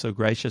respond so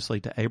graciously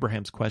to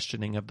Abraham's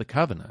questioning of the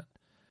covenant?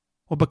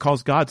 Well,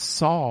 because God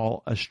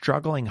saw a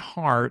struggling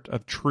heart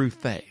of true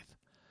faith,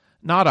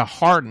 not a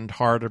hardened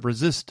heart of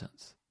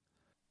resistance.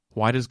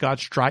 Why does God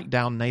strike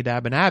down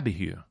Nadab and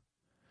Abihu?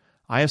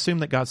 I assume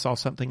that God saw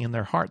something in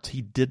their hearts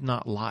he did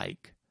not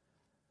like.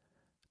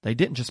 They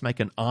didn't just make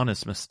an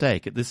honest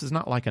mistake. This is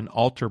not like an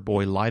altar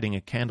boy lighting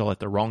a candle at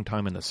the wrong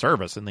time in the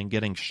service and then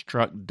getting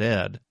struck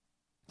dead.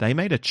 They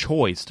made a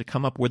choice to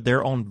come up with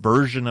their own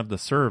version of the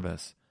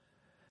service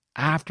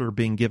after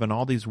being given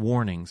all these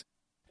warnings.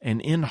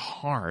 And in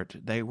heart,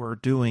 they were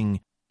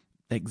doing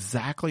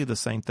exactly the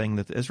same thing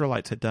that the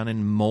Israelites had done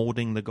in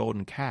molding the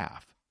golden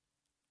calf.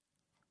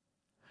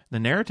 The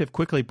narrative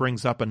quickly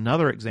brings up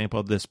another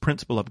example of this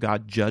principle of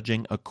God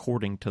judging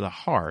according to the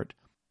heart.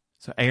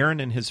 So Aaron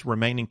and his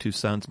remaining 2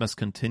 sons must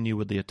continue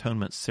with the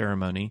atonement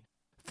ceremony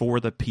for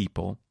the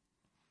people.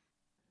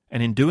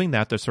 And in doing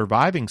that, the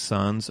surviving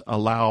sons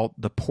allow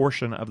the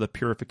portion of the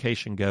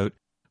purification goat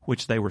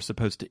which they were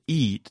supposed to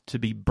eat to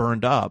be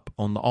burned up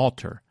on the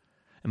altar.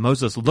 And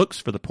Moses looks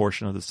for the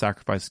portion of the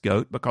sacrificed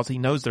goat because he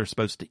knows they're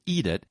supposed to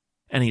eat it,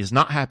 and he's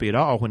not happy at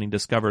all when he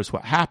discovers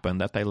what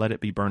happened, that they let it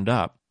be burned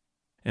up.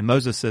 And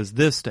Moses says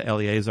this to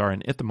Eleazar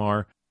and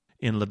Ithamar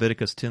in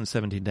Leviticus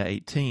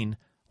 10:17-18,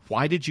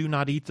 "Why did you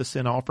not eat the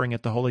sin offering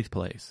at the holy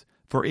place?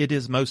 For it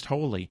is most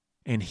holy,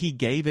 and he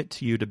gave it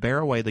to you to bear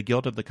away the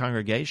guilt of the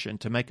congregation,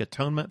 to make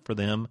atonement for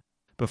them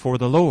before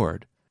the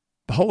Lord.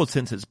 Behold,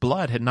 since its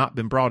blood had not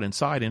been brought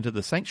inside into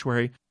the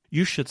sanctuary,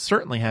 you should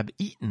certainly have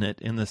eaten it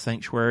in the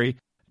sanctuary,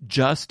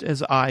 just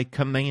as I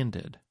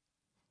commanded."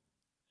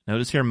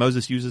 Notice here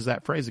Moses uses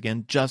that phrase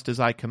again, just as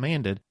I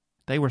commanded.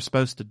 They were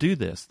supposed to do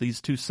this.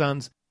 These two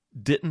sons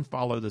didn't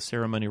follow the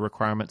ceremony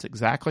requirements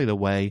exactly the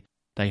way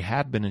they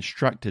had been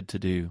instructed to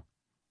do.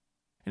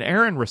 And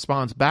Aaron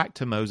responds back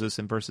to Moses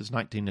in verses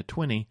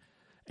 19-20.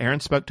 Aaron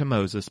spoke to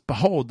Moses,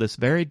 "Behold, this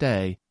very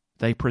day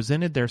they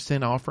presented their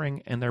sin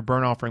offering and their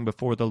burnt offering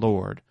before the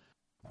Lord.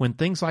 When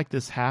things like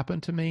this happen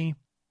to me,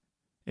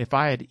 if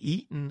I had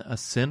eaten a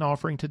sin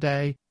offering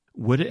today,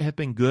 would it have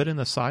been good in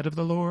the sight of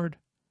the Lord?"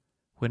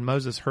 When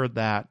Moses heard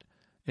that,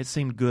 it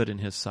seemed good in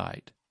his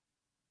sight.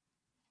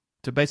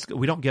 So basically,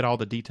 we don't get all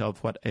the detail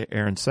of what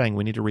Aaron's saying.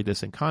 We need to read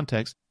this in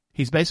context.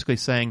 He's basically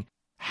saying,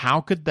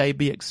 how could they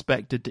be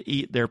expected to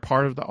eat their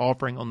part of the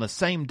offering on the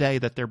same day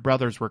that their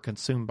brothers were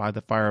consumed by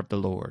the fire of the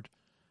Lord?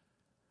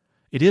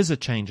 It is a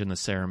change in the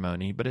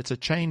ceremony, but it's a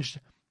change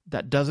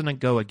that doesn't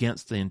go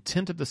against the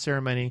intent of the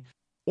ceremony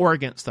or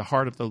against the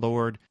heart of the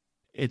Lord.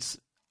 It's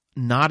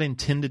not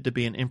intended to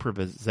be an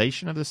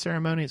improvisation of the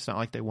ceremony. It's not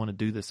like they want to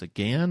do this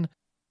again.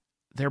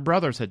 Their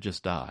brothers had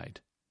just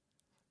died.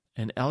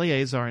 And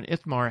Eleazar and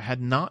Ithamar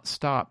had not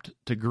stopped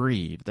to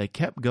grieve. They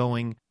kept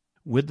going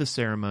with the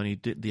ceremony,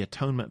 the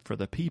atonement for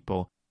the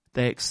people.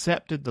 They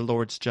accepted the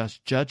Lord's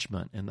just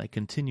judgment, and they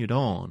continued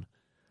on.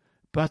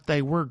 But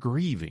they were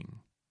grieving.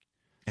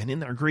 And in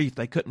their grief,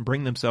 they couldn't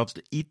bring themselves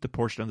to eat the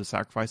portion of the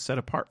sacrifice set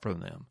apart for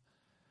them.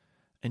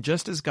 And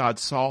just as God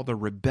saw the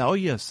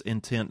rebellious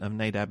intent of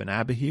Nadab and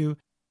Abihu,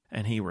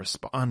 and he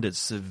responded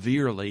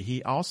severely,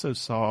 he also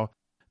saw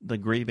the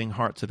grieving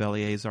hearts of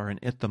Eleazar and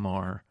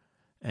Ithamar,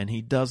 and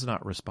he does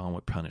not respond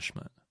with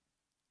punishment.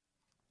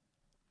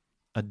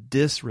 A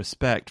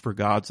disrespect for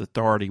God's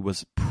authority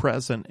was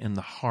present in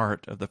the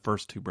heart of the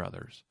first two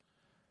brothers.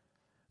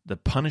 The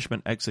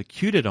punishment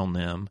executed on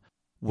them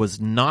was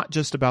not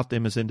just about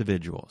them as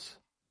individuals.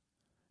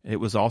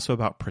 It was also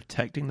about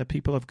protecting the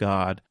people of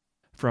God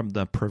from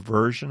the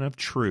perversion of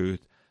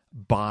truth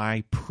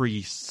by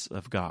priests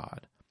of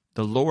God.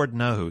 The Lord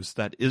knows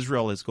that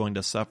Israel is going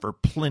to suffer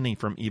plenty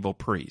from evil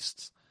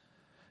priests.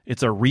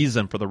 It's a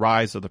reason for the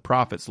rise of the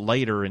prophets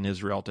later in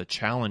Israel to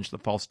challenge the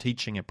false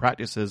teaching and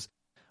practices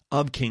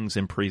of kings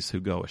and priests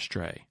who go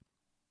astray.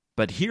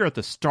 But here at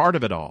the start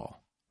of it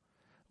all,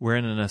 we're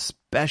in an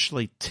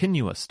especially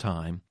tenuous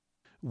time.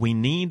 We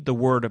need the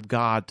word of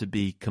God to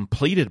be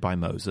completed by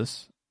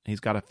Moses. He's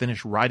got to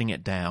finish writing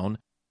it down,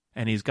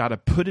 and he's got to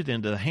put it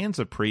into the hands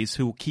of priests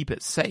who will keep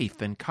it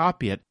safe and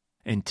copy it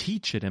and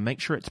teach it and make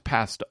sure it's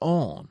passed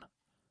on.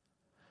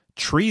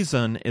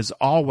 Treason is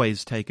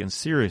always taken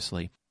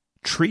seriously.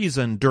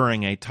 Treason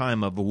during a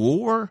time of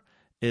war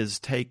is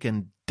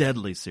taken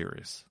deadly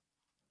serious.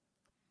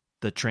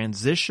 The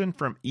transition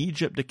from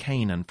Egypt to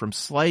Canaan, from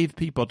slave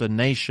people to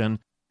nation,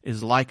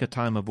 is like a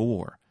time of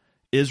war.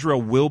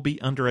 Israel will be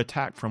under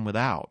attack from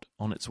without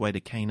on its way to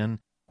Canaan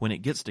when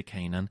it gets to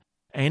Canaan,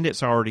 and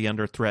it's already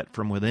under threat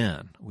from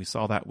within. We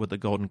saw that with the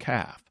golden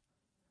calf.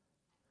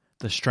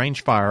 The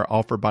strange fire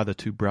offered by the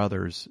two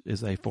brothers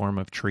is a form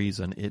of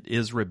treason. It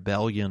is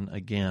rebellion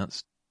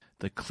against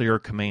the clear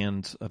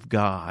commands of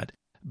God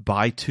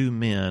by two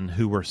men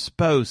who were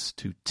supposed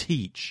to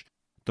teach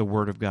the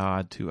Word of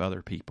God to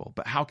other people.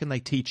 But how can they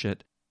teach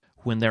it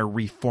when they're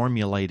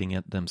reformulating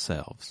it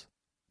themselves?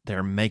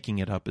 They're making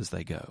it up as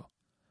they go.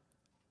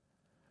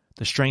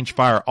 The strange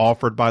fire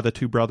offered by the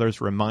two brothers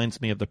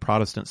reminds me of the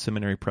Protestant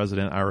seminary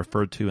president I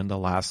referred to in the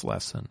last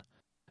lesson.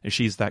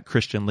 She's that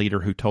Christian leader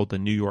who told the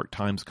New York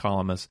Times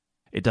columnist,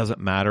 "It doesn't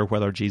matter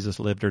whether Jesus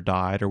lived or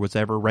died or was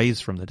ever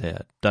raised from the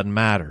dead. Doesn't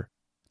matter.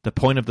 The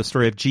point of the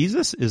story of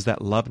Jesus is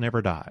that love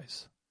never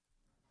dies."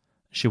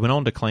 She went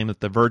on to claim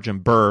that the virgin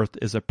birth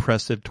is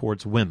oppressive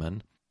towards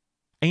women,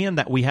 and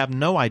that we have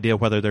no idea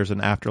whether there's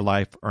an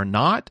afterlife or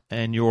not,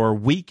 and you're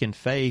weak in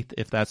faith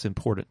if that's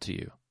important to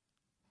you.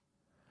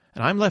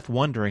 And I'm left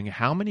wondering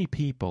how many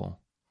people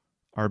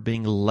are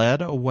being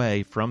led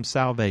away from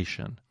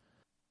salvation,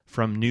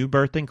 from new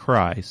birth in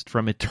Christ,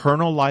 from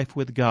eternal life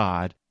with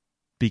God,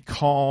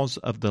 because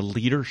of the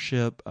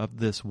leadership of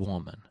this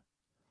woman.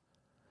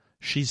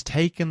 She's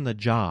taken the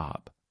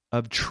job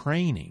of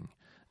training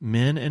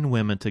men and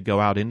women to go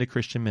out into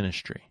Christian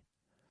ministry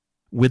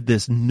with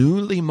this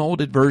newly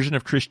molded version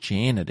of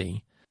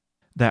Christianity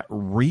that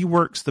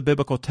reworks the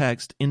biblical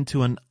text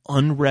into an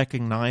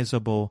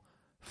unrecognizable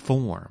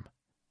form.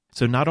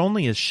 So not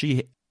only is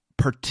she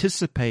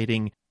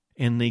participating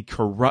in the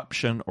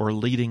corruption or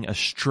leading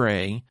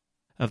astray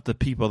of the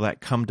people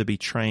that come to be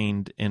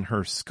trained in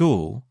her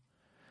school,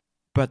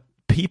 but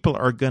people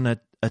are going to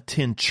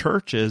attend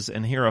churches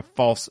and hear a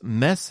false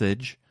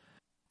message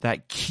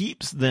that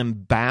keeps them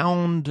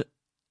bound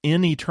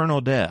in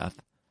eternal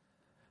death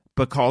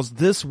because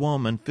this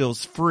woman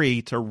feels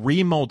free to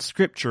remold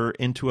Scripture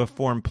into a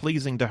form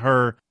pleasing to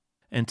her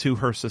and to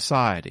her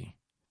society.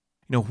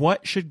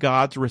 What should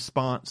God's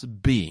response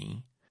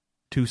be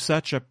to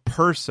such a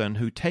person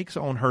who takes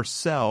on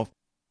herself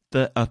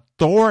the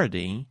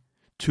authority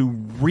to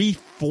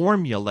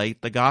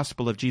reformulate the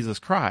gospel of Jesus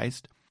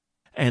Christ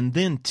and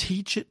then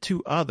teach it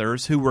to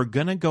others who are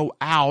going to go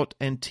out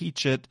and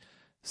teach it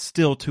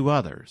still to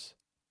others?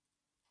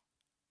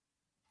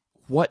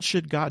 What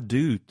should God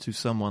do to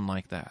someone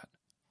like that?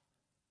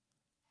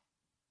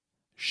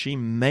 She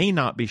may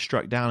not be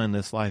struck down in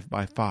this life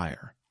by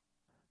fire.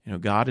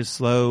 God is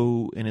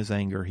slow in his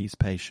anger, he's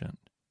patient.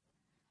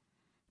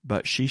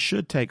 But she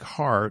should take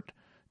heart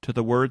to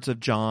the words of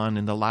John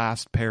in the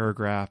last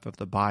paragraph of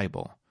the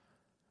Bible.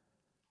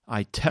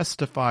 I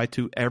testify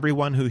to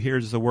everyone who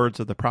hears the words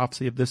of the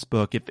prophecy of this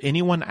book. If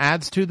anyone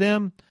adds to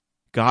them,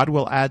 God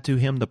will add to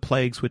him the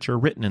plagues which are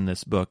written in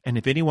this book. And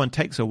if anyone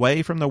takes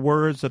away from the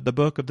words of the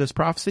book of this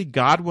prophecy,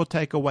 God will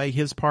take away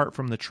his part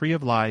from the tree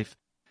of life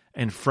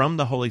and from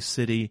the holy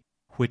city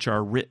which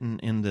are written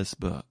in this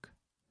book.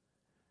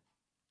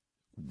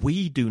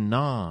 We do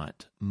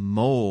not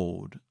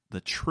mold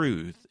the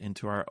truth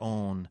into our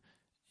own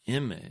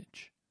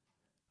image.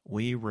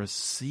 We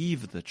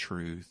receive the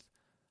truth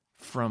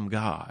from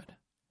God.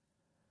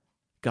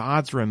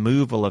 God's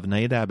removal of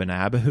Nadab and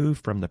Abihu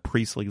from the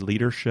priestly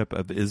leadership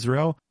of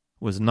Israel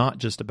was not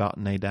just about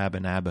Nadab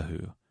and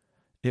Abihu.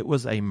 It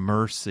was a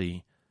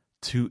mercy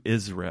to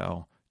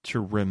Israel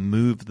to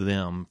remove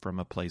them from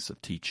a place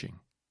of teaching.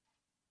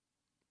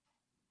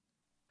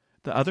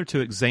 The other two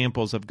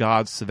examples of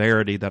God's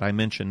severity that I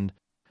mentioned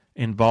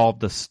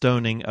involved the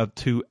stoning of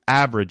two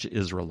average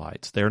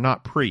Israelites. They're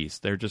not priests,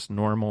 they're just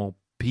normal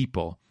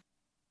people.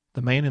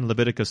 The man in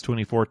Leviticus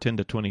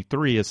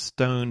 24:10-23 is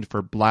stoned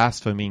for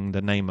blaspheming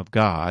the name of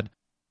God.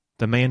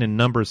 The man in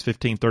Numbers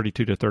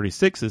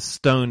 15:32-36 is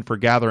stoned for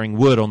gathering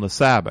wood on the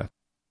Sabbath.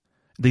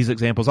 These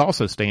examples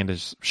also stand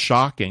as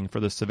shocking for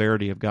the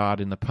severity of God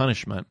in the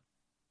punishment.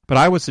 But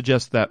I would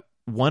suggest that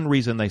one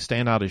reason they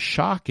stand out as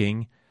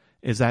shocking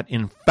is that,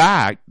 in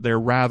fact, they're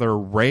rather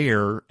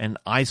rare and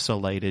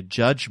isolated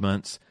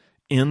judgments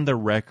in the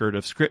record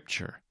of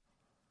Scripture.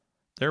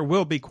 There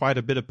will be quite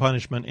a bit of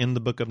punishment in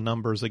the book of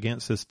Numbers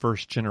against this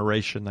first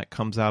generation that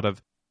comes out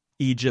of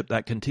Egypt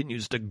that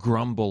continues to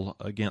grumble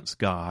against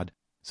God.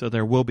 So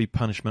there will be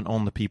punishment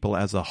on the people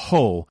as a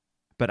whole.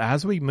 But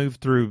as we move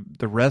through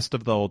the rest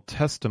of the Old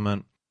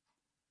Testament,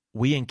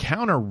 we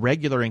encounter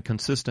regular and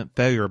consistent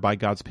failure by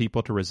God's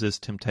people to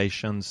resist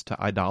temptations to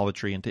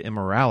idolatry and to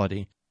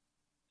immorality.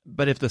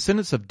 But if the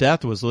sentence of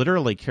death was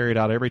literally carried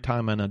out every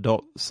time an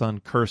adult son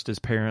cursed his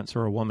parents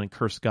or a woman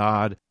cursed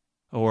God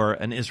or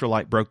an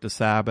Israelite broke the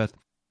Sabbath,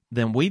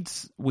 then we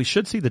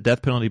should see the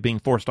death penalty being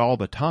forced all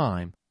the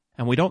time,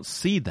 and we don't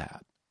see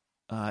that.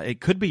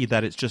 It could be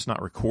that it's just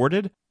not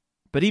recorded,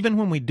 but even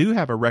when we do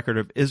have a record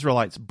of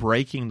Israelites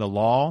breaking the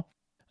law,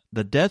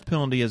 the death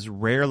penalty is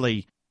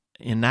rarely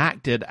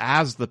enacted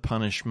as the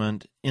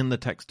punishment in the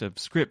text of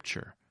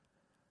Scripture.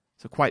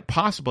 So quite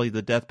possibly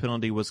the death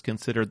penalty was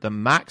considered the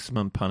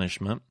maximum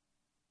punishment,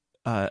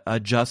 a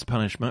just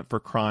punishment for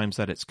crimes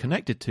that it's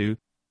connected to,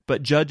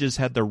 but judges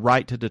had the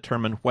right to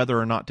determine whether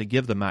or not to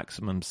give the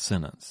maximum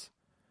sentence.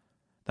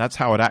 That's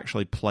how it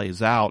actually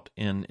plays out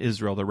in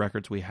Israel, the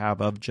records we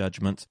have of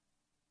judgments.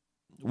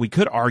 We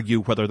could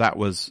argue whether that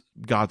was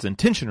God's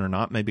intention or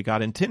not. Maybe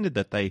God intended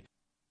that they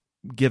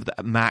give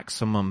the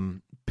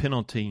maximum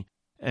penalty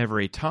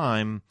every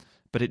time,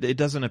 but it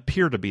doesn't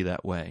appear to be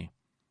that way.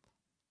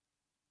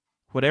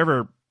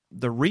 Whatever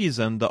the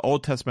reason, the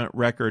Old Testament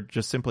record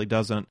just simply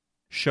doesn't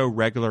show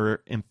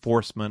regular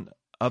enforcement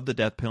of the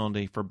death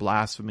penalty for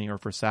blasphemy or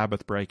for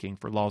Sabbath breaking,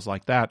 for laws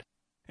like that.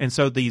 And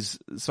so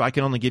I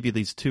can only give you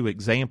these two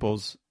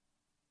examples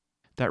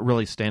that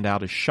really stand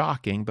out as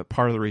shocking, but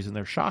part of the reason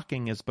they're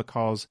shocking is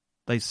because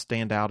they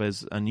stand out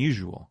as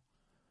unusual.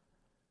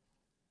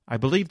 I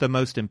believe the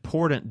most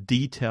important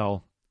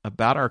detail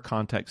about our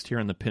context here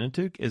in the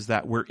Pentateuch is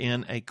that we're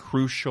in a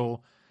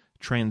crucial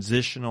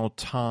transitional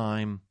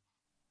time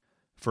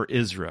for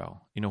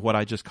Israel, what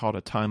I just called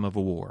a time of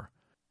war.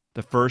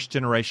 The first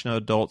generation of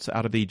adults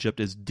out of Egypt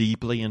is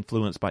deeply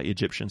influenced by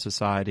Egyptian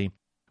society,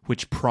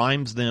 which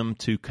primes them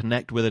to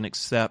connect with and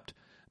accept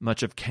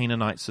much of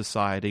Canaanite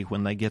society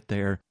when they get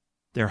there.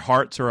 Their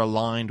hearts are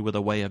aligned with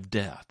a way of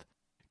death.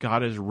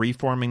 God is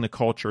reforming the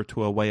culture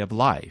to a way of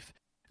life.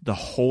 The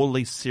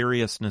holy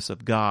seriousness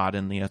of God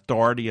and the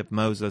authority of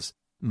Moses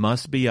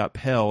must be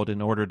upheld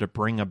in order to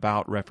bring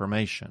about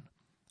reformation.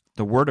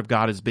 The Word of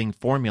God is being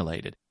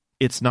formulated.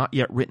 It's not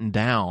yet written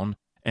down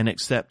and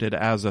accepted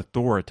as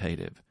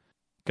authoritative.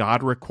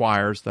 God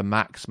requires the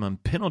maximum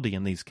penalty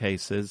in these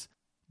cases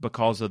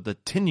because of the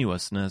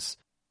tenuousness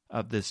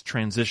of this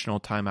transitional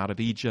time out of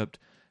Egypt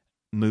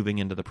moving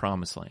into the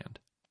Promised Land.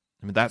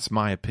 That's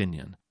my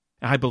opinion.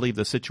 I believe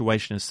the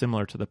situation is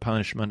similar to the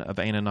punishment of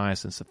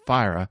Ananias and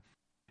Sapphira.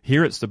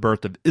 Here it's the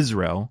birth of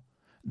Israel.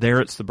 There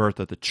it's the birth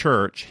of the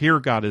church. Here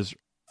God is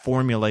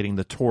formulating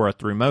the Torah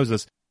through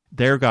Moses.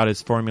 There God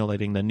is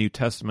formulating the New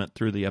Testament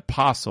through the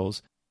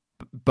apostles.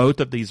 Both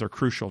of these are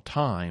crucial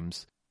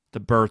times, the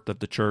birth of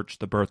the church,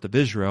 the birth of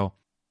Israel.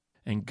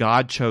 And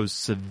God chose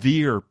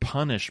severe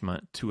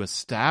punishment to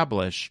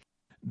establish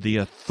the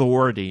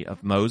authority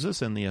of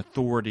Moses and the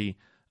authority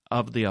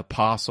of the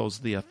apostles,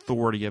 the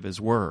authority of his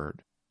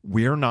word.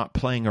 We're not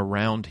playing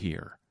around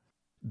here.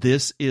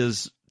 This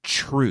is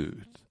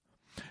truth.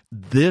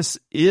 This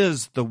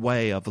is the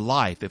way of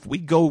life. If we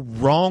go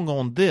wrong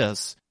on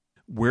this,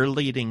 we're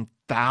leading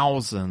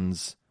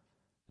thousands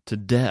to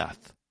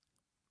death.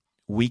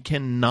 We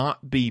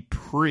cannot be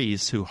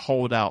priests who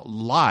hold out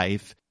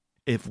life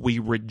if we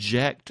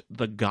reject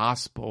the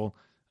gospel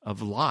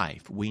of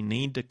life. We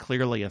need to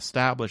clearly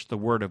establish the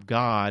word of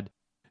God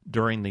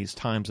during these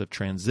times of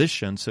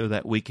transition so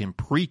that we can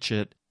preach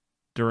it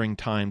during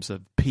times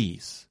of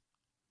peace.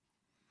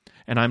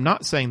 And I'm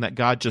not saying that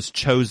God just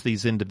chose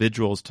these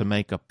individuals to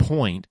make a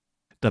point.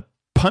 The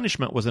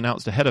punishment was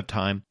announced ahead of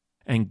time,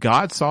 and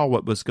God saw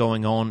what was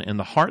going on in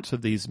the hearts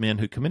of these men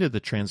who committed the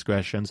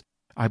transgressions.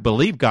 I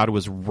believe God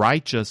was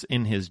righteous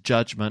in his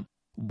judgment,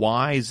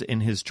 wise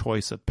in his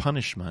choice of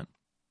punishment.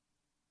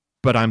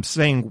 But I'm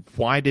saying,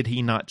 why did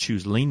he not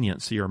choose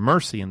leniency or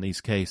mercy in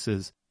these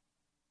cases?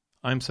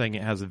 I'm saying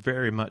it has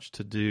very much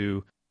to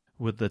do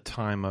with the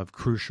time of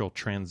crucial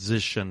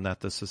transition that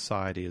the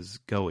society is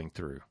going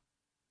through.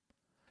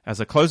 As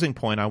a closing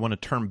point, I want to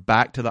turn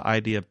back to the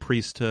idea of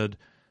priesthood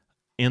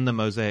in the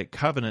Mosaic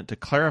Covenant to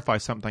clarify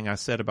something I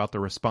said about the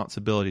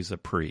responsibilities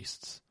of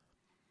priests.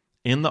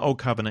 In the Old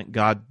Covenant,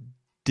 God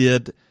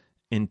did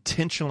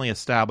intentionally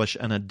establish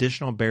an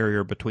additional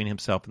barrier between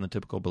himself and the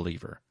typical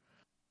believer.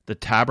 The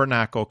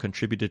tabernacle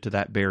contributed to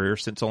that barrier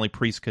since only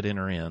priests could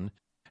enter in,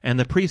 and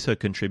the priesthood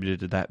contributed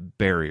to that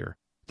barrier.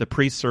 The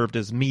priests served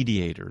as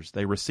mediators.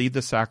 They received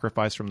the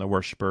sacrifice from the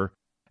worshiper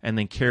and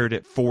then carried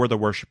it for the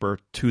worshiper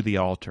to the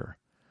altar.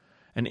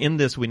 And in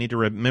this, we need to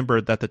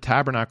remember that the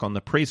tabernacle and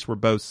the priests were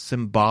both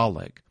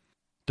symbolic.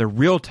 The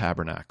real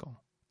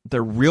tabernacle,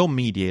 the real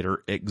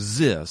mediator,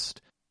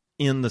 exists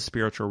in the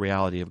spiritual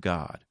reality of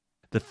God.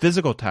 The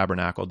physical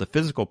tabernacle, the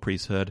physical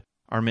priesthood,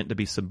 are meant to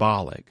be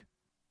symbolic.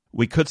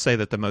 We could say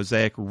that the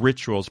Mosaic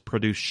rituals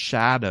produce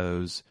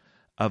shadows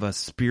of a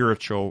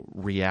spiritual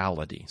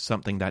reality,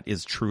 something that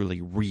is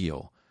truly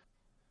real.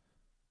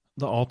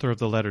 The author of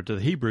the letter to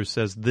the Hebrews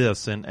says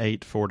this in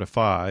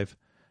 8:4-5,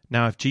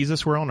 "Now if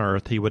Jesus were on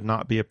earth, he would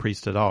not be a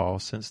priest at all,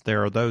 since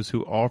there are those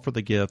who offer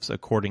the gifts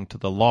according to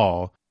the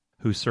law,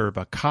 who serve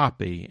a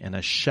copy and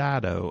a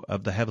shadow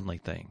of the heavenly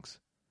things."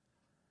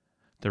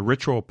 The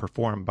ritual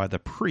performed by the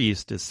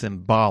priest is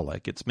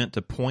symbolic. It's meant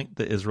to point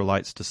the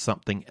Israelites to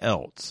something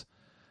else.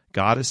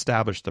 God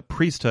established the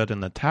priesthood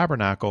and the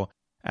tabernacle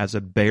as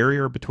a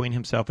barrier between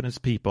himself and his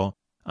people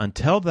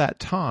until that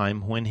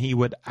time when he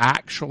would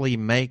actually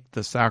make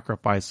the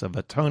sacrifice of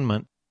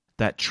atonement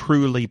that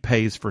truly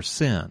pays for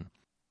sin.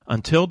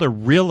 Until the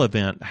real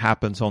event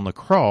happens on the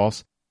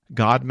cross,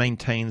 God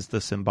maintains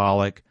the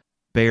symbolic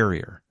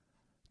barrier.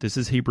 This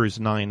is Hebrews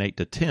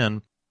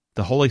 9:8-10.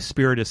 The Holy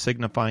Spirit is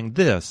signifying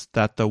this,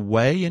 that the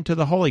way into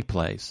the holy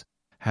place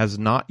has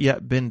not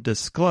yet been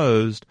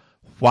disclosed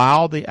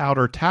while the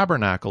outer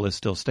tabernacle is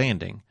still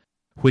standing,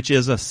 which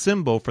is a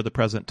symbol for the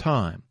present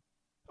time.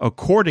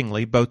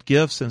 Accordingly, both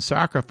gifts and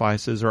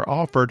sacrifices are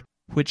offered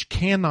which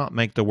cannot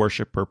make the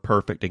worshiper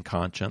perfect in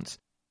conscience,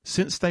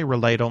 since they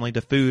relate only to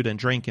food and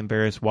drink and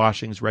various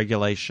washings,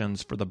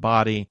 regulations for the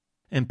body,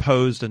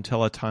 imposed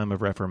until a time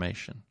of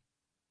reformation.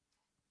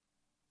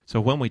 So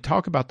when we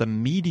talk about the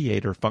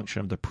mediator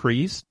function of the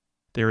priest,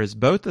 there is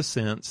both a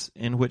sense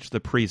in which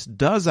the priest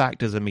does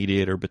act as a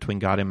mediator between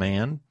God and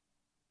man,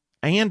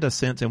 and a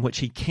sense in which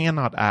he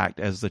cannot act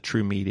as the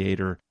true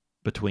mediator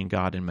between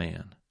God and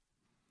man.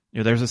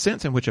 There's a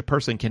sense in which a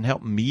person can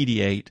help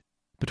mediate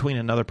between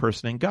another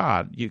person and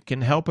God. You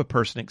can help a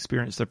person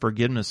experience the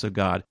forgiveness of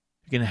God.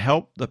 You can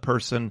help the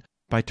person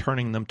by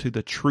turning them to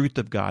the truth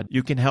of God.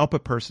 You can help a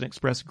person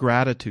express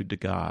gratitude to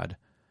God.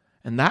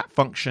 And that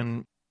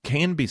function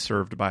can be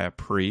served by a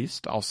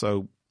priest,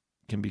 also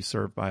can be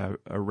served by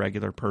a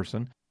regular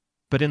person.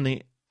 But in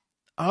the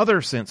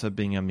other sense of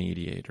being a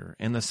mediator,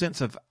 in the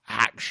sense of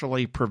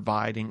actually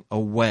providing a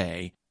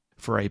way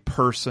for a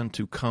person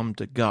to come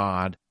to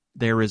God,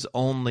 there is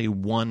only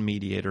one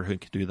mediator who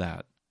can do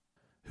that,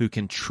 who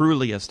can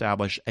truly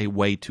establish a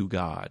way to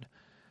God.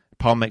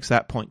 Paul makes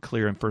that point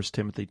clear in 1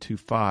 Timothy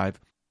 2:5,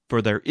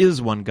 "For there is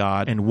one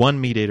God and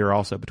one mediator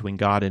also between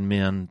God and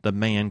men, the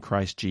man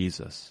Christ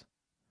Jesus."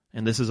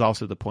 And this is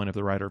also the point of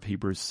the writer of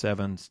Hebrews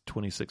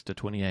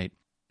 7:26-28.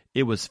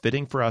 "It was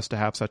fitting for us to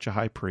have such a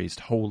high priest,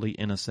 holy,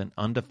 innocent,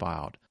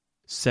 undefiled,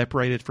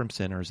 separated from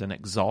sinners, and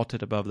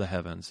exalted above the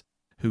heavens,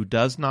 who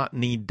does not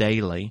need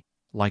daily,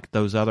 like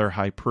those other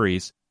high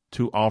priests,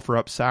 to offer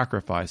up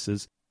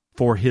sacrifices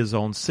for his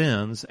own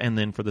sins and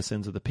then for the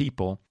sins of the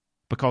people,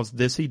 because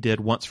this he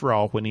did once for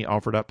all when he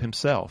offered up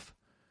himself.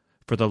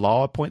 For the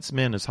law appoints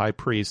men as high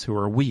priests who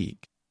are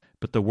weak,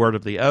 but the word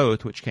of the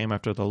oath, which came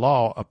after the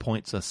law,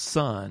 appoints a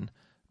son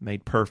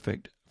made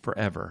perfect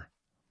forever.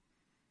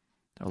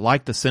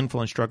 Like the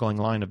sinful and struggling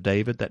line of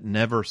David that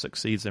never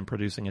succeeds in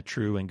producing a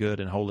true and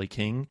good and holy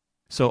king,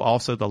 so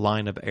also the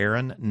line of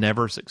Aaron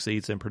never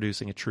succeeds in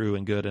producing a true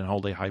and good and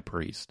holy high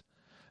priest.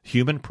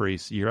 Human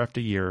priests, year after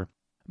year,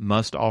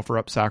 must offer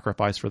up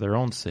sacrifice for their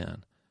own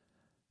sin,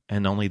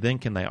 and only then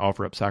can they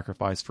offer up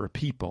sacrifice for a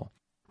people,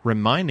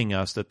 reminding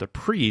us that the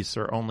priests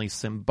are only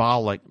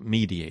symbolic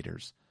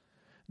mediators.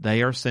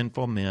 They are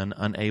sinful men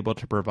unable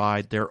to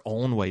provide their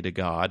own way to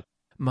God,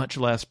 much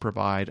less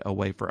provide a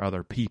way for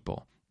other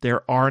people.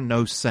 There are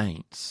no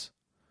saints,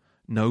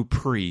 no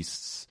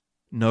priests,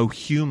 no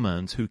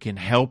humans who can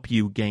help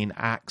you gain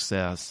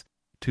access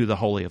to the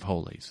Holy of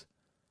Holies.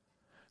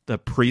 The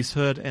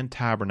priesthood and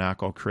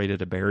tabernacle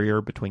created a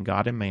barrier between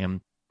God and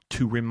man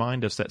to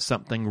remind us that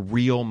something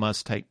real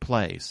must take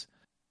place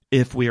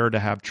if we are to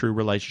have true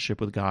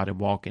relationship with God and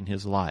walk in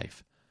His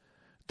life.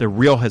 The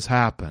real has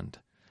happened.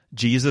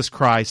 Jesus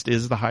Christ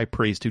is the high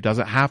priest who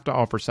doesn't have to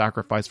offer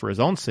sacrifice for his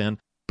own sin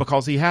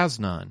because he has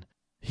none.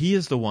 He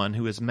is the one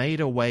who has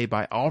made a way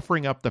by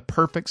offering up the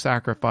perfect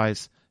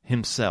sacrifice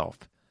himself.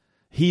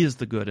 He is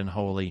the good and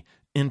holy,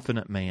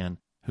 infinite man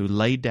who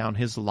laid down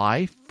his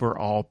life for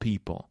all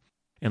people.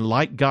 And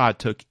like God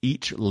took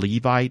each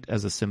Levite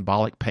as a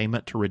symbolic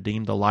payment to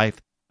redeem the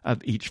life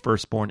of each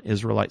firstborn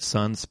Israelite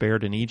son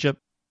spared in Egypt,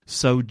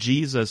 so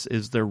Jesus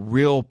is the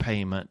real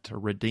payment to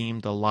redeem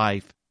the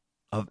life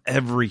of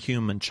every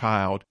human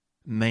child,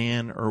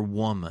 man or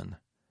woman,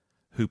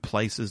 who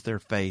places their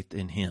faith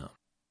in him.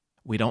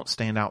 We don't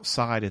stand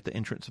outside at the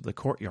entrance of the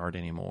courtyard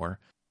anymore.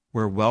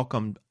 We're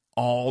welcomed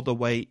all the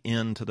way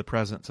into the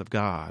presence of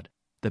God.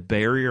 The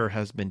barrier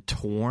has been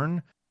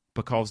torn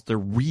because the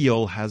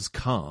real has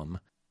come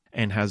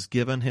and has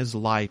given his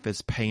life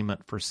as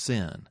payment for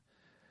sin.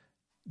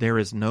 There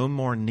is no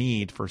more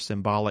need for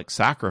symbolic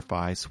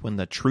sacrifice when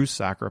the true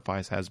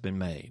sacrifice has been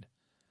made.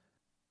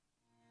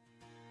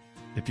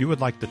 If you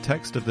would like the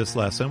text of this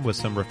lesson with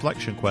some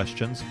reflection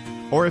questions,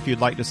 or if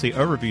you'd like to see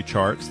overview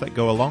charts that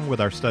go along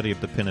with our study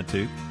of the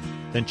Pentateuch,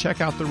 then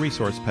check out the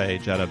resource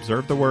page at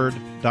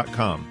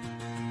observetheword.com.